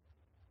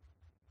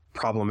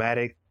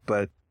problematic,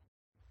 but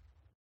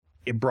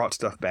it brought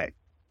stuff back.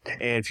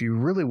 And if you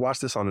really watch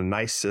this on a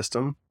nice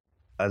system,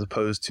 as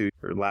opposed to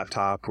your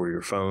laptop or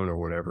your phone or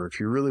whatever, if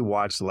you really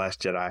watch The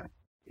Last Jedi,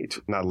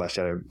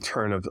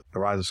 Return of the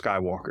Rise of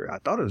Skywalker, I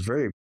thought it was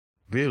very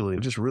visually,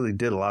 it just really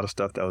did a lot of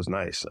stuff that was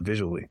nice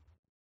visually.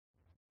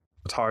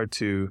 It's hard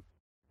to,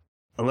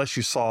 unless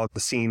you saw the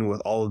scene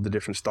with all of the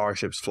different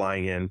starships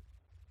flying in,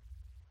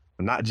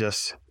 not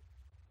just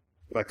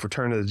like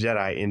Return of the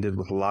Jedi ended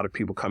with a lot of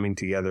people coming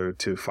together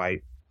to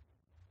fight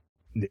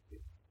the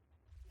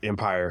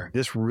Empire.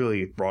 This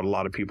really brought a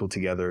lot of people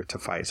together to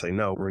fight. Say,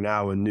 no, we're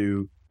now a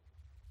new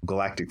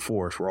galactic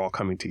force. We're all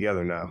coming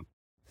together now.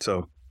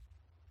 So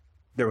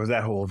There was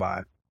that whole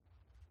vibe.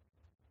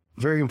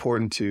 Very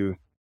important to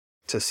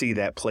see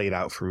that played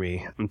out for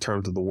me in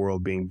terms of the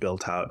world being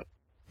built out.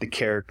 The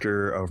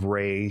character of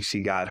Rey,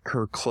 she got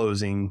her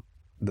closing,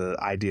 the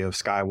idea of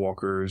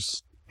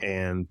Skywalkers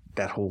and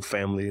that whole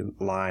family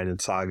line and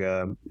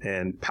saga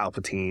and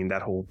Palpatine,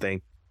 that whole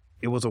thing.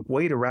 It was a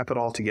way to wrap it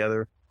all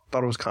together.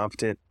 Thought it was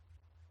competent.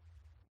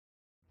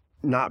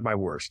 Not my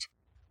worst.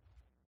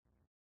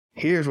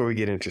 Here's where we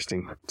get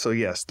interesting. So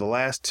yes, the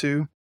last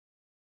two,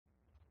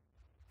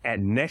 at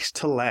next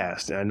to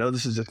last, and I know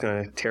this is just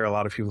going to tear a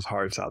lot of people's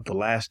hearts out, The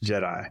Last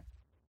Jedi.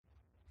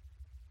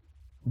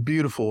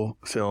 Beautiful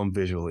film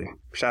visually.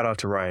 Shout out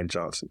to Rian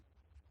Johnson.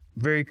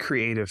 Very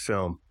creative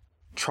film.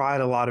 Tried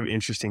a lot of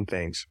interesting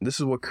things. This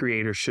is what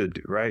creators should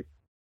do, right?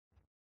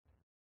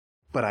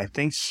 But I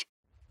think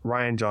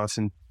Rian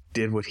Johnson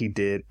did what he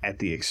did at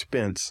the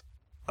expense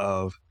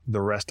of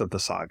the rest of the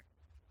saga.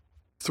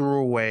 Threw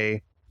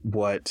away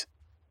what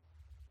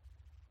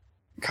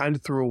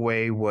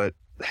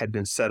had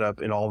been set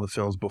up in all the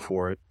films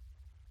before it,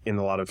 in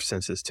a lot of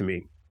senses to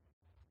me.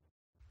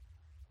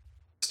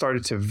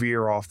 Started to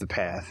veer off the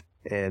path,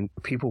 and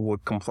people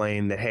would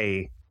complain that,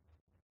 hey,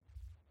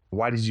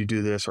 why did you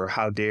do this? Or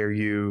how dare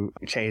you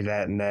change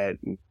that and that?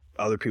 And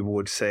other people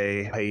would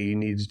say, hey, you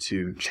needed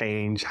to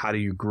change. How do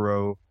you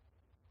grow?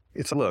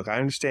 It's look, I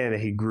understand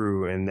that he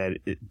grew and that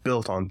it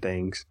built on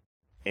things.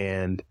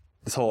 And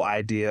this whole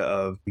idea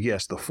of,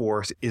 yes, the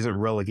Force isn't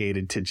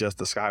relegated to just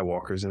the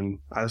Skywalkers. And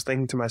I was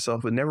thinking to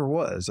myself, it never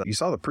was. You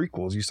saw the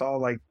prequels. You saw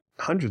like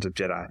hundreds of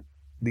Jedi.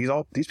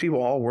 These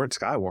people all weren't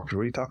Skywalkers.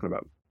 What are you talking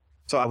about?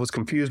 So I was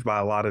confused by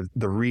a lot of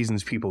the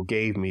reasons people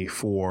gave me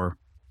for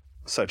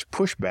such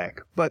pushback,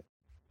 but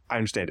I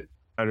understand it.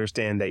 I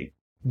understand that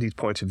these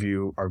points of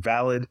view are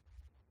valid.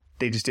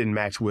 They just didn't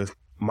match with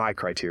my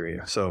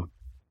criteria. So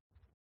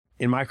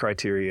in my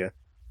criteria,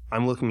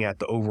 I'm looking at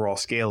the overall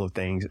scale of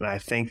things, and I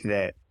think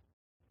that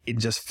it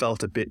just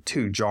felt a bit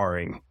too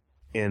jarring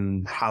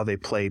in how they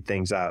played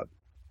things out.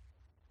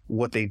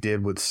 What they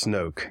did with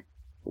Snoke,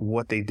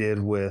 what they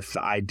did with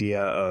the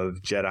idea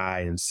of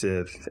Jedi and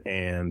Sith,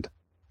 and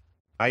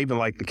I even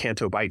liked the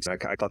Canto Bites. I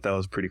thought that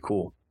was pretty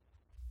cool.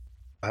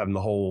 Having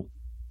the whole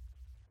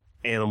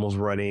animals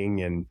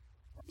running, and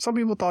some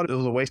people thought it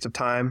was a waste of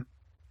time.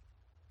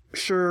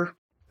 Sure,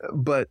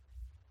 but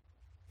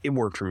it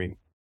worked for me.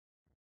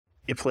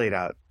 It played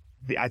out.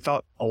 I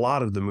thought a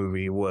lot of the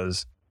movie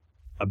was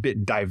a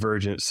bit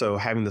divergent, so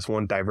having this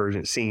one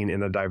divergent scene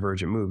in a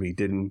divergent movie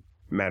didn't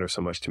matter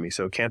so much to me.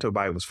 So Canto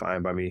Bight was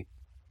fine by me,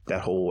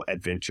 that whole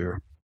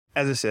adventure.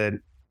 As I said,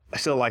 I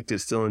still liked it,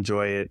 still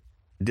enjoy it.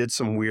 Did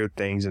some weird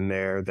things in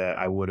there that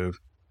I would have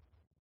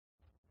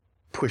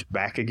pushed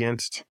back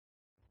against,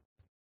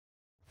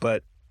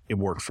 but it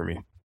worked for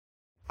me.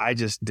 I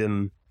just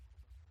didn't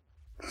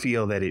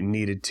feel that it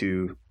needed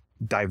to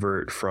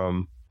divert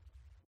from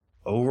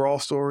overall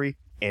story,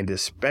 and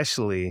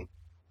especially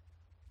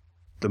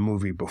the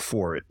movie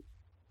before it.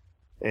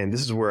 And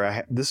this is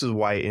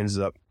why it ends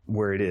up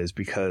where it is,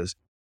 because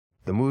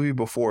the movie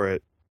before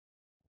it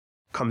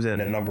comes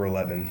in at number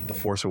 11, The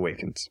Force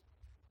Awakens.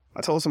 I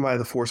told somebody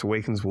The Force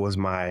Awakens was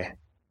my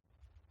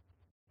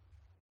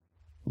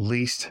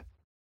least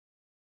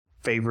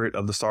favorite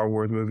of the Star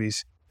Wars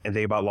movies, and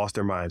they about lost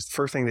their minds. The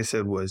first thing they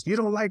said was, "You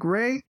don't like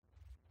Rey?"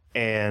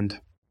 And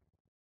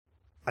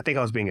I think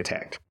I was being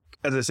attacked.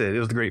 As I said, it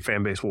was the great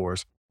fan base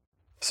wars.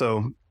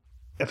 So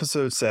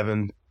episode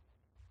 7,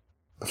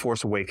 The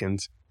Force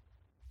Awakens,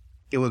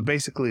 it was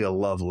basically a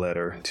love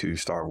letter to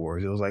Star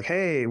Wars. It was like,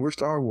 hey, we're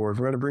Star Wars.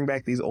 We're going to bring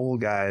back these old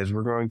guys.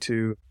 We're going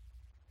to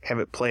have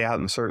it play out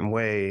in a certain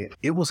way.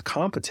 It was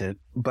competent,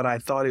 but I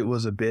thought it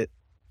was a bit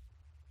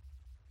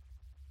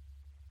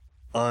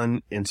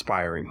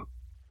uninspiring.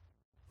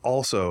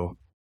 Also,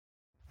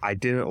 I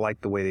didn't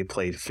like the way they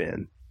played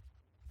Finn.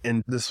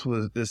 And this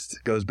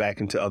goes back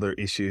into other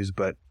issues,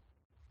 but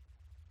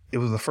it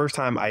was the first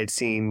time I had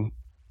seen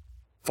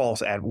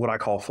what I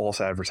call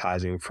false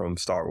advertising from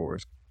Star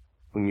Wars.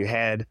 When you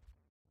had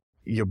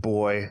your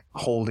boy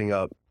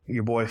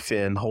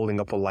Finn holding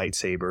up a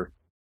lightsaber,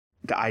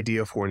 the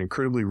idea for an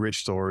incredibly rich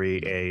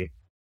story, a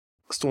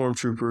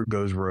stormtrooper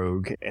goes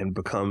rogue and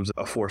becomes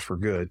a force for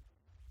good.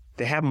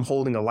 They have him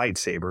holding a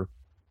lightsaber,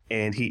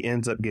 and he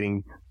ends up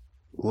getting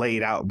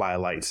laid out by a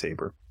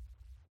lightsaber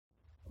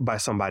by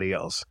somebody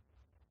else.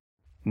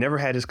 Never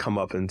had his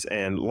comeuppance,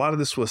 and a lot of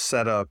this was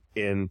set up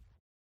in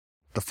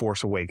The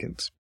Force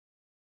Awakens.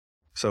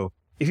 So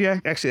if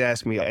you actually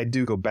ask me, I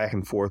do go back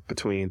and forth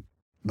between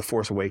The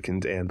Force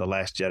Awakens and The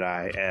Last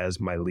Jedi as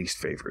my least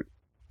favorite.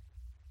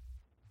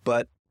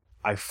 But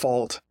I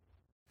fault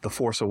The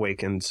Force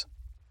Awakens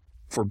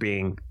for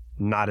being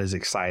not as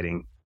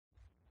exciting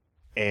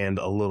and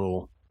a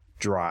little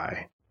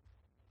dry.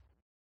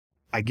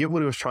 I get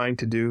what it was trying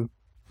to do,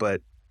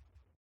 but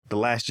The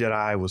Last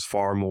Jedi was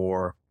far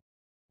more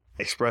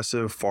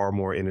expressive, far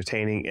more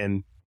entertaining,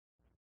 and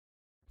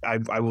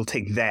I will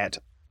take that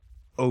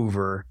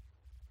over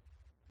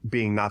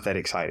being not that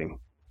exciting.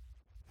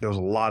 There was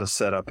a lot of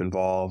setup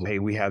involved. Hey,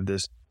 we have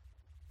this,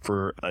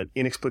 for an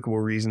inexplicable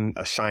reason,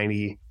 a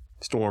shiny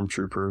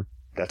stormtrooper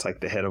That's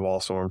like the head of all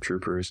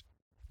stormtroopers.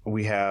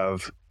 We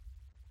have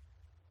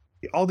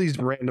all these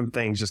random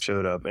things just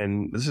showed up,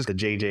 and this is the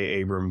J.J.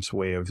 Abrams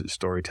way of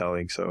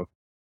storytelling, so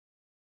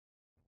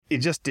it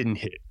just didn't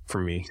hit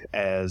for me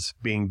as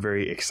being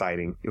very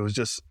exciting. It was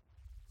just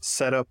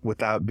set up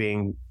without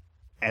being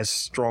as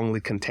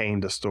strongly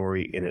contained a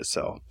story in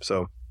itself.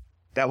 So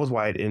that was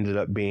why it ended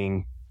up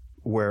being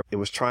where it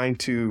was trying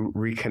to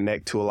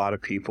reconnect to a lot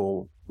of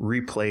people,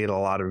 replayed a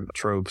lot of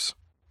tropes,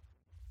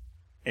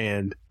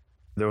 and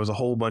there was a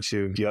whole bunch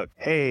of,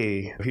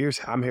 hey,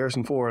 I'm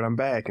Harrison Ford, I'm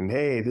back, and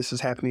hey, this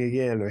is happening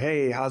again, or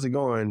hey, how's it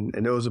going?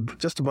 And there was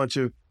just a bunch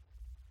of,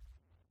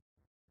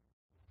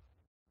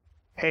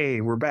 hey,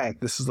 we're back.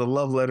 This is a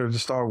love letter to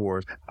Star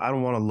Wars. I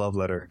don't want a love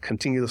letter.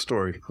 Continue the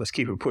story. Let's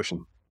keep it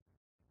pushing.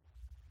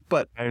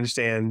 But I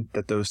understand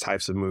that those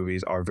types of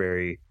movies are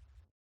very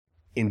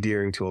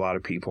endearing to a lot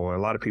of people, and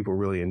a lot of people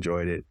really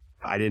enjoyed it.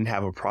 I didn't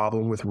have a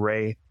problem with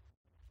Rey,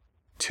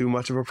 too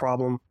much of a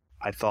problem.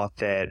 I thought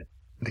that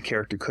the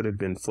character could have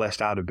been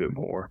fleshed out a bit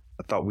more.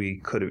 I thought we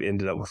could have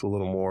ended up with a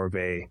little more of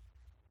an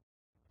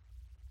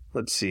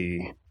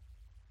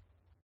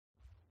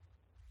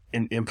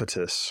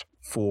impetus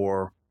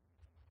for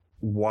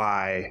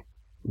why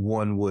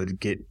one would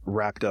get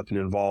wrapped up and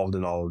involved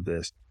in all of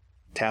this.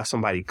 To have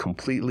somebody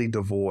completely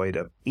devoid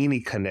of any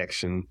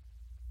connection,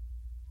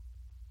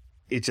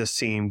 it just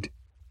seemed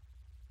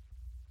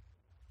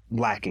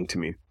lacking to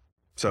me.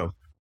 So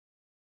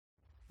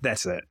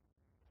that's that.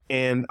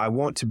 And I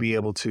want to be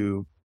able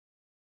to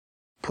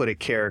put a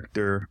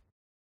character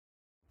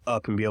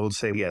up and be able to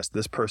say, yes,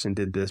 this person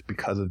did this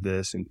because of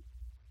this. And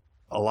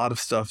a lot of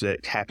stuff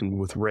that happened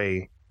with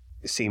Rey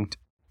seemed,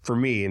 for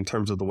me, in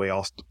terms of the way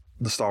all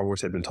the Star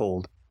Wars had been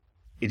told,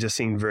 it just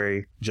seemed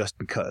very just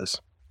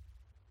because.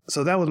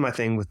 So that was my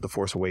thing with The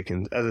Force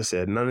Awakens. As I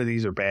said, none of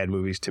these are bad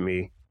movies to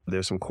me.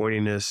 There's some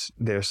corniness.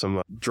 There's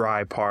some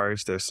dry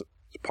parts. There's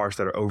parts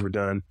that are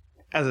overdone.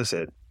 As I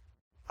said,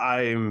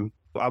 I'm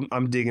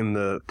digging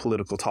the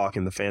political talk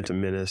in The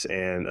Phantom Menace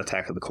and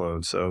Attack of the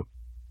Clones. So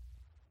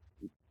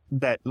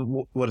that,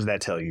 what does that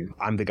tell you?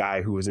 I'm the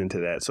guy who was into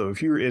that. So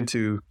if you're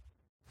into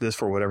this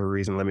for whatever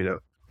reason, let me know.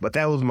 But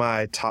that was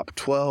my top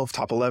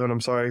 11,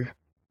 I'm sorry.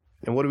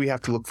 And what do we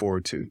have to look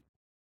forward to?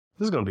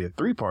 This is going to be a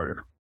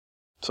 3-parter.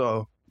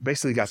 So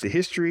basically got the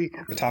history,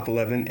 the top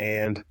 11,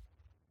 and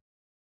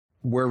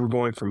where we're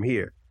going from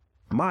here.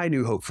 My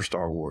new hope for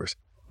Star Wars.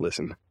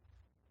 Listen,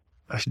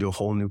 I should do a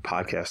whole new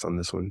podcast on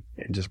this one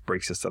and just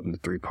break this up into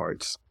 3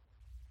 parts.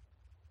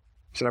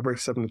 Should I break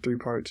this up into 3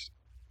 parts?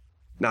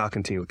 No, I'll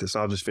continue with this.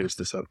 I'll just finish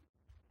this up.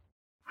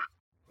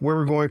 Where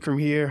we're going from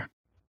here,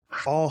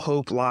 all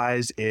hope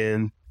lies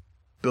in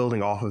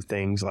building off of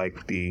things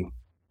like the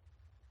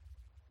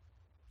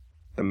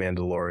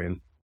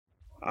Mandalorian.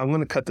 I'm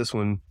going to cut this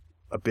one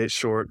a bit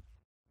short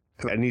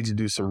because I need to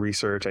do some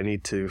research. I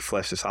need to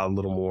flesh this out a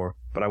little more,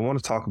 but I want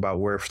to talk about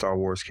where Star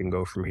Wars can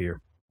go from here.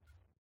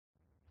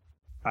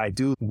 By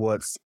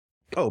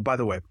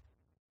the way,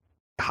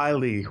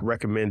 highly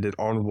recommended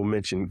honorable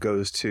mention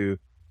goes to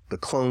the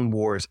Clone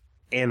Wars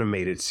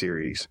animated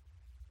series.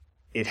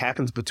 It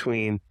happens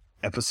between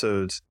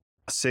episodes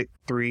 6,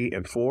 3,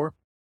 and 4.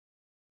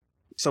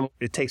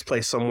 It takes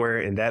place somewhere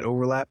in that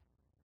overlap.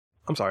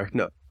 I'm sorry,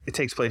 no. It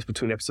takes place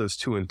between episodes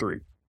 2 and 3.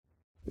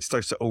 It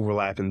starts to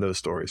overlap in those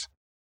stories.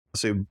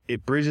 So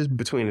it bridges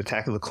between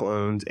Attack of the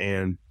Clones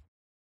and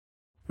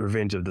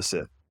Revenge of the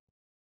Sith.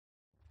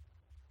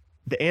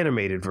 The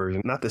animated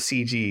version, not the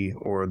CG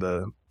or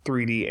the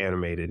 3D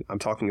animated. I'm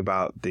talking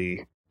about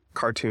the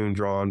cartoon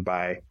drawn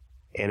by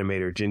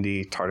animator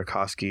Genndy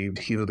Tartakovsky.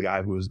 He was the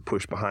guy who was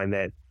pushed behind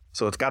that.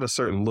 So it's got a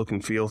certain look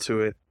and feel to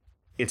it.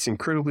 It's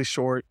incredibly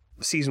short.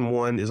 Season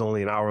 1 is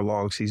only an hour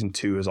long. Season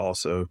 2 is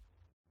also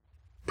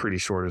pretty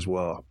short as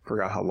well.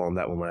 Forgot how long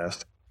that one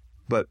lasts.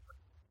 But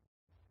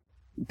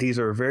these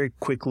are very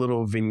quick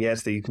little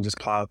vignettes that you can just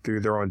plow through.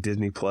 They're on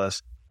Disney+.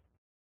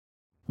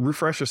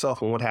 Refresh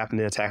yourself on what happened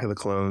in Attack of the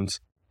Clones,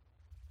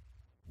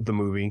 the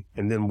movie,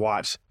 and then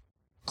watch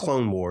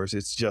Clone Wars.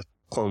 It's just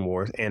Clone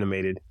Wars,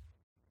 animated.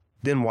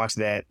 Then watch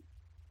that.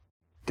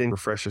 Then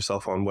refresh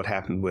yourself on what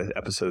happened with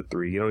Episode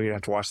 3. You don't even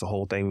have to watch the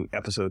whole thing,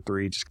 Episode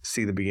 3. Just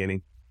see the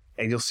beginning.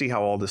 And you'll see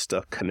how all this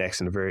stuff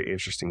connects in a very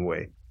interesting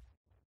way.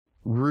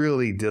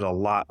 Really did a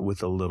lot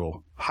with a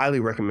little. Highly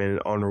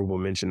recommended, honorable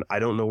mention. I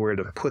don't know where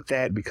to put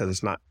that because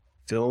it's not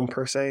film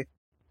per se.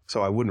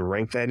 So I wouldn't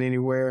rank that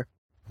anywhere.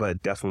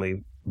 But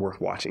definitely worth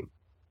watching.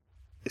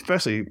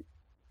 Especially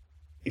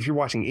if you're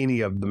watching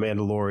any of The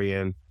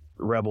Mandalorian,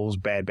 Rebels,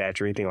 Bad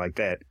Batch, or anything like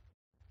that.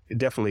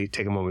 Definitely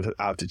take a moment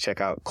out to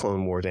check out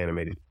Clone Wars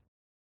animated.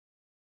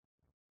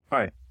 All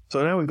right.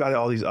 So now we've got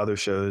all these other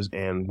shows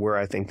and where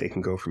I think they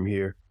can go from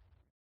here.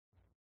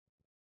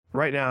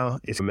 Right now,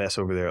 it's a mess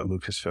over there at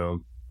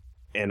Lucasfilm.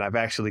 And I've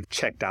actually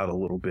checked out a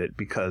little bit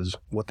because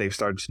what they've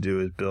started to do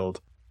is build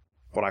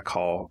what I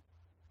call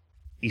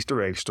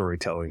Easter egg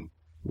storytelling,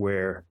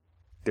 where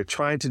they're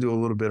trying to do a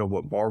little bit of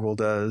what Marvel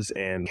does.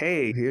 And,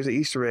 hey, here's an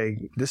Easter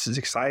egg. This is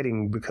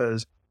exciting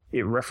because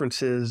it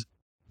references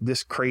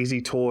this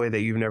crazy toy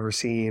that you've never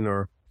seen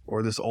or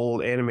or this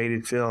old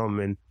animated film.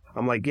 And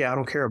I'm like, yeah, I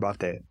don't care about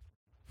that.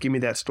 Give me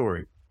that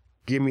story.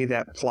 Give me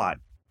that plot.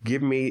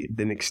 Give me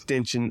an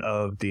extension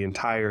of the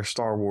entire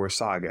Star Wars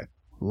saga.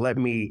 Let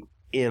me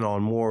in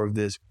on more of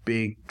this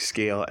big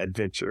scale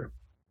adventure.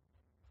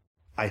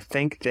 I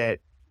think that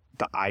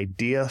the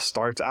idea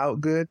starts out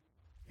good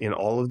in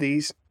all of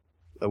these,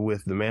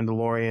 with The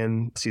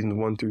Mandalorian, seasons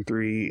 1 through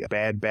 3,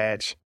 Bad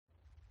Batch,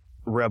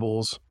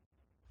 Rebels.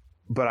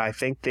 But I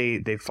think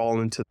they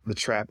fall into the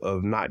trap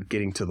of not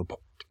getting to the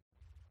point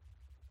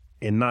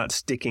and not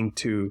sticking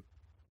to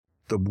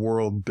the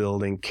world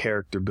building,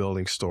 character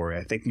building story.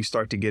 I think you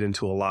start to get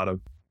into a lot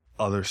of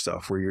other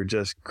stuff where you're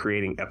just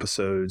creating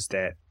episodes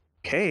that,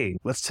 hey,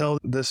 let's tell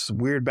this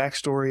weird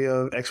backstory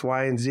of X,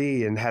 Y, and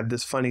Z and have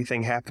this funny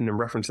thing happen and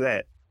reference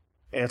that.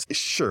 And it's,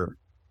 sure,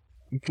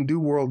 you can do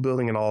world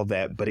building and all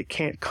that, but it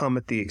can't come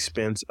at the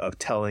expense of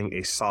telling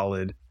a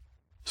solid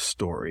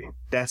story.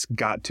 That's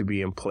got to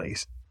be in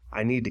place.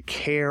 I need to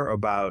care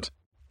about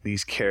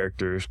these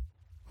characters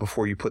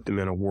before you put them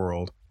in a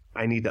world.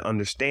 I need to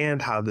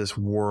understand how this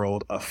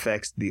world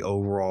affects the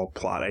overall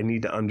plot. I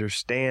need to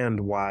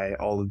understand why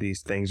all of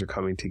these things are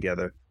coming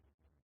together.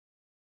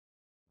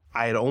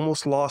 I had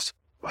almost lost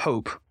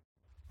hope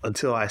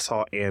until I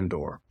saw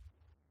Andor.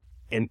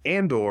 And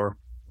Andor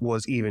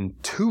was even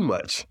too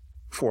much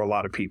for a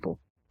lot of people.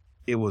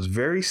 It was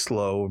very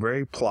slow,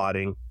 very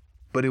plodding,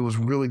 but it was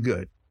really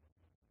good.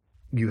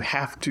 You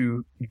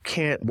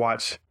can't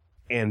watch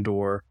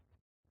Andor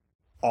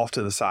off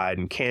to the side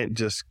and can't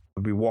just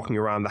be walking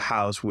around the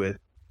house with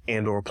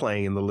Andor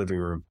playing in the living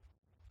room.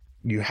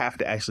 You have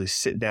to actually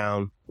sit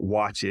down,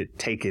 watch it,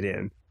 take it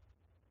in.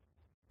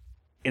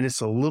 And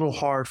it's a little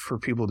hard for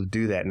people to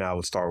do that now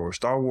with Star Wars.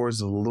 Star Wars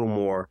is a little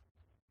more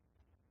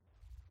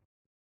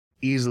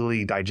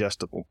easily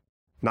digestible.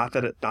 Not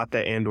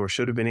that Andor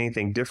should have been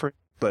anything different,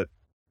 but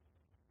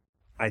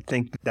I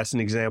think that's an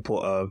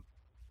example of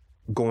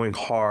going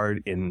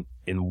hard in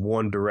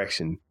one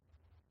direction,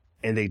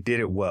 and they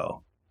did it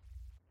well.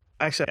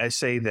 Actually, I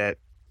say that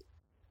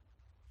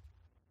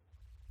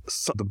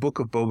the Book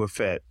of Boba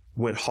Fett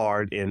went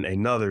hard in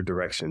another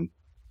direction,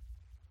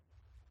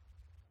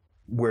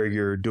 where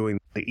you're doing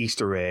the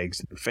Easter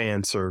eggs, the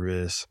fan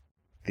service,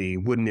 the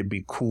wouldn't it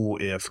be cool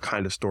if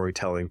kind of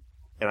storytelling.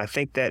 And I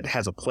think that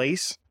has a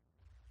place,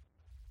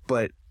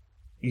 but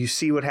you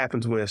see what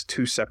happens when it's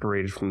too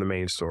separated from the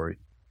main story.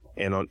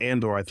 And on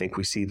Andor, I think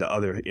we see the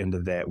other end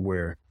of that,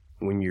 where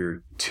when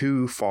you're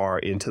too far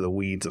into the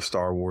weeds of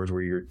Star Wars,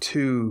 where you're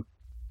too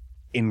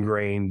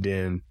ingrained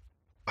in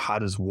how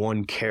does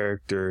one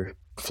character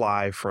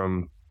fly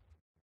from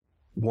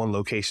one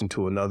location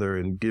to another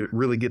and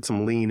really get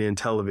some lean in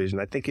television.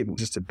 I think it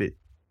was a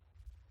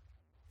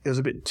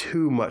bit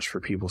too much for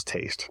people's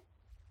taste.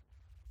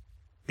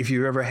 If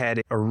you ever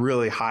had a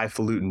really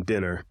highfalutin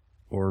dinner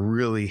or a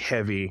really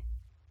heavy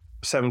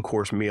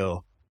 7-course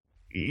meal,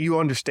 you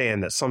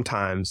understand that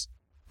sometimes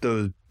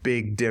those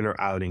big dinner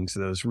outings,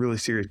 those really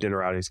serious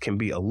dinner outings, can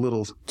be a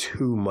little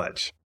too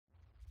much,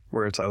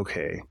 where it's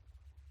okay,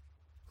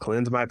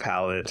 cleanse my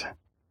palate.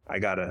 I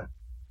gotta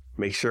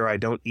make sure I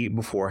don't eat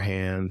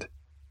beforehand.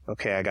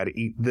 Okay, I gotta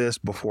eat this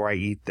before I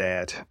eat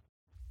that.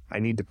 I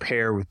need to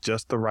pair with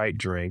just the right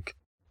drink.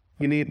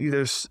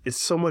 It's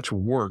so much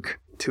work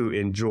to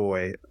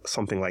enjoy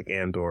something like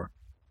Andor.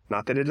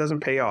 Not that it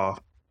doesn't pay off,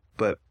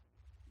 but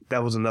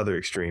that was another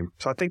extreme.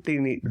 So I think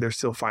they're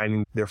still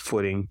finding their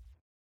footing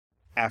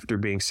after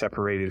being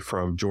separated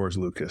from George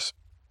Lucas.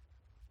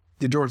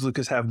 Did George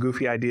Lucas have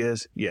goofy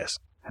ideas? Yes.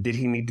 Did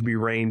he need to be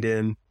reined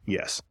in?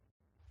 Yes.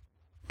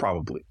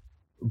 Probably.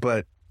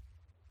 But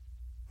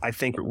I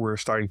think we're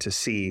starting to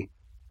see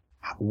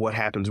what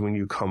happens when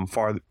you go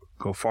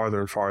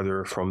farther and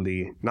farther from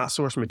the, not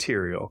source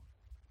material,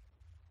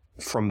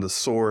 from the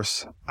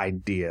source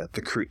idea,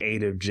 the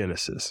creative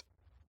genesis.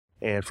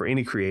 And for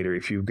any creator,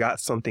 if you've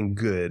got something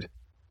good,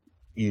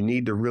 you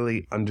need to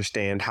really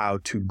understand how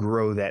to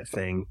grow that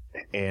thing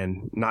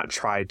and not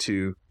try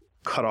to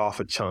cut off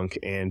a chunk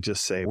and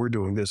just say, we're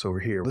doing this over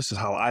here. This is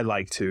how I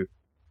like to.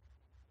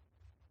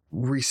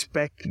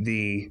 Respect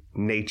the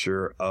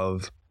nature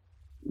of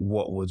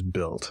what was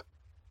built.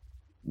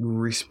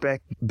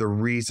 Respect the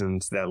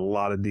reasons that a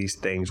lot of these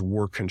things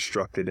were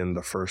constructed in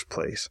the first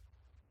place.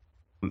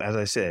 As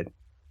I said,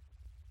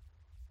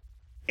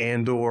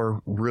 Andor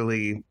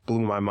really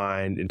blew my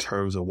mind in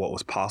terms of what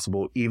was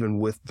possible, even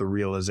with the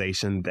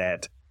realization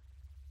that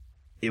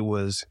it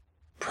was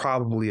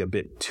probably a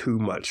bit too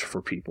much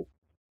for people.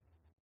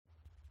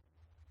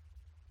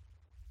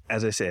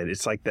 As I said,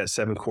 it's like that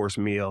 7-course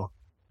meal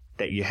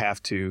that you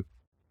have to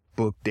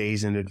book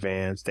days in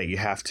advance, that you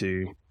have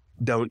to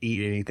don't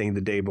eat anything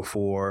the day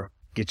before,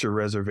 get your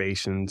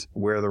reservations,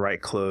 wear the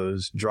right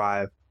clothes,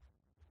 drive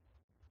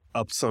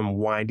up some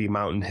windy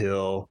mountain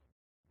hill,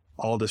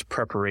 all this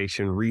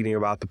preparation, reading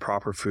about the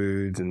proper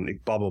foods and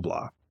blah, blah,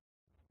 blah.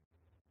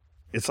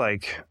 It's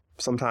like,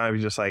 sometimes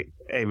you're just like,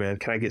 hey man,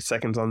 can I get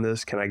seconds on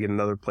this? Can I get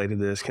another plate of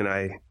this? As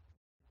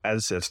I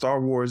said,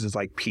 Star Wars is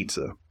like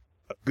pizza,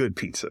 a good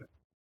pizza.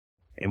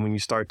 And when you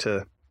start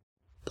to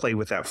play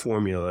with that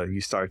formula,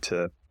 you start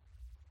to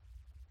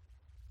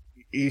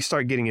you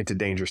start getting into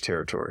dangerous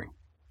territory.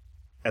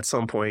 At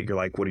some point, you're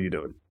like, what are you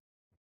doing?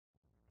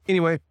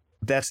 Anyway,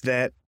 that's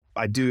that.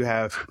 I do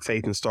have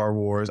faith in Star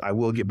Wars. I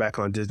will get back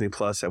on Disney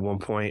Plus at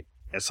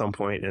some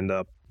point, and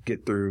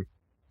get through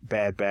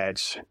Bad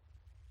Batch,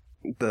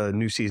 the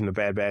new season of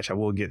Bad Batch. I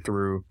will get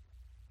through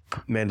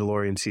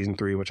Mandalorian Season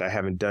 3, which I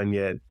haven't done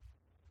yet.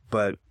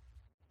 But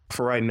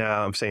for right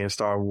now, I'm saying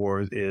Star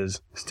Wars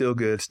is still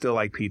good, still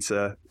like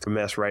pizza. It's a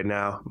mess right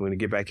now. I'm going to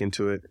get back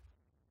into it.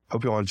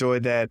 Hope you all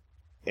enjoyed that.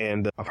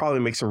 And I'll probably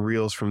make some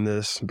reels from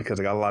this because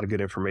I got a lot of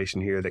good information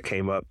here that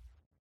came up.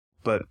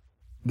 But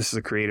this is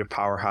a creative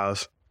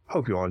powerhouse.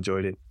 Hope you all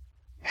enjoyed it.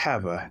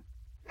 Have a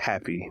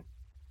happy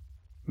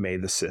May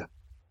the 6th.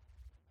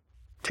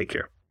 Take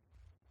care.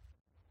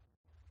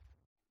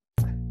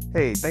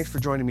 Hey, thanks for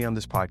joining me on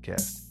this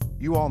podcast.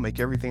 You all make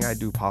everything I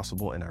do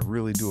possible, and I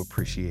really do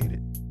appreciate it.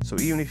 So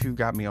even if you've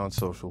got me on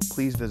social,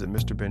 please visit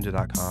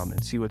MrBenja.com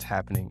and see what's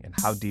happening and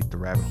how deep the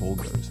rabbit hole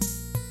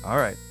goes. All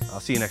right, I'll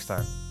see you next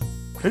time.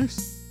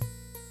 Peace.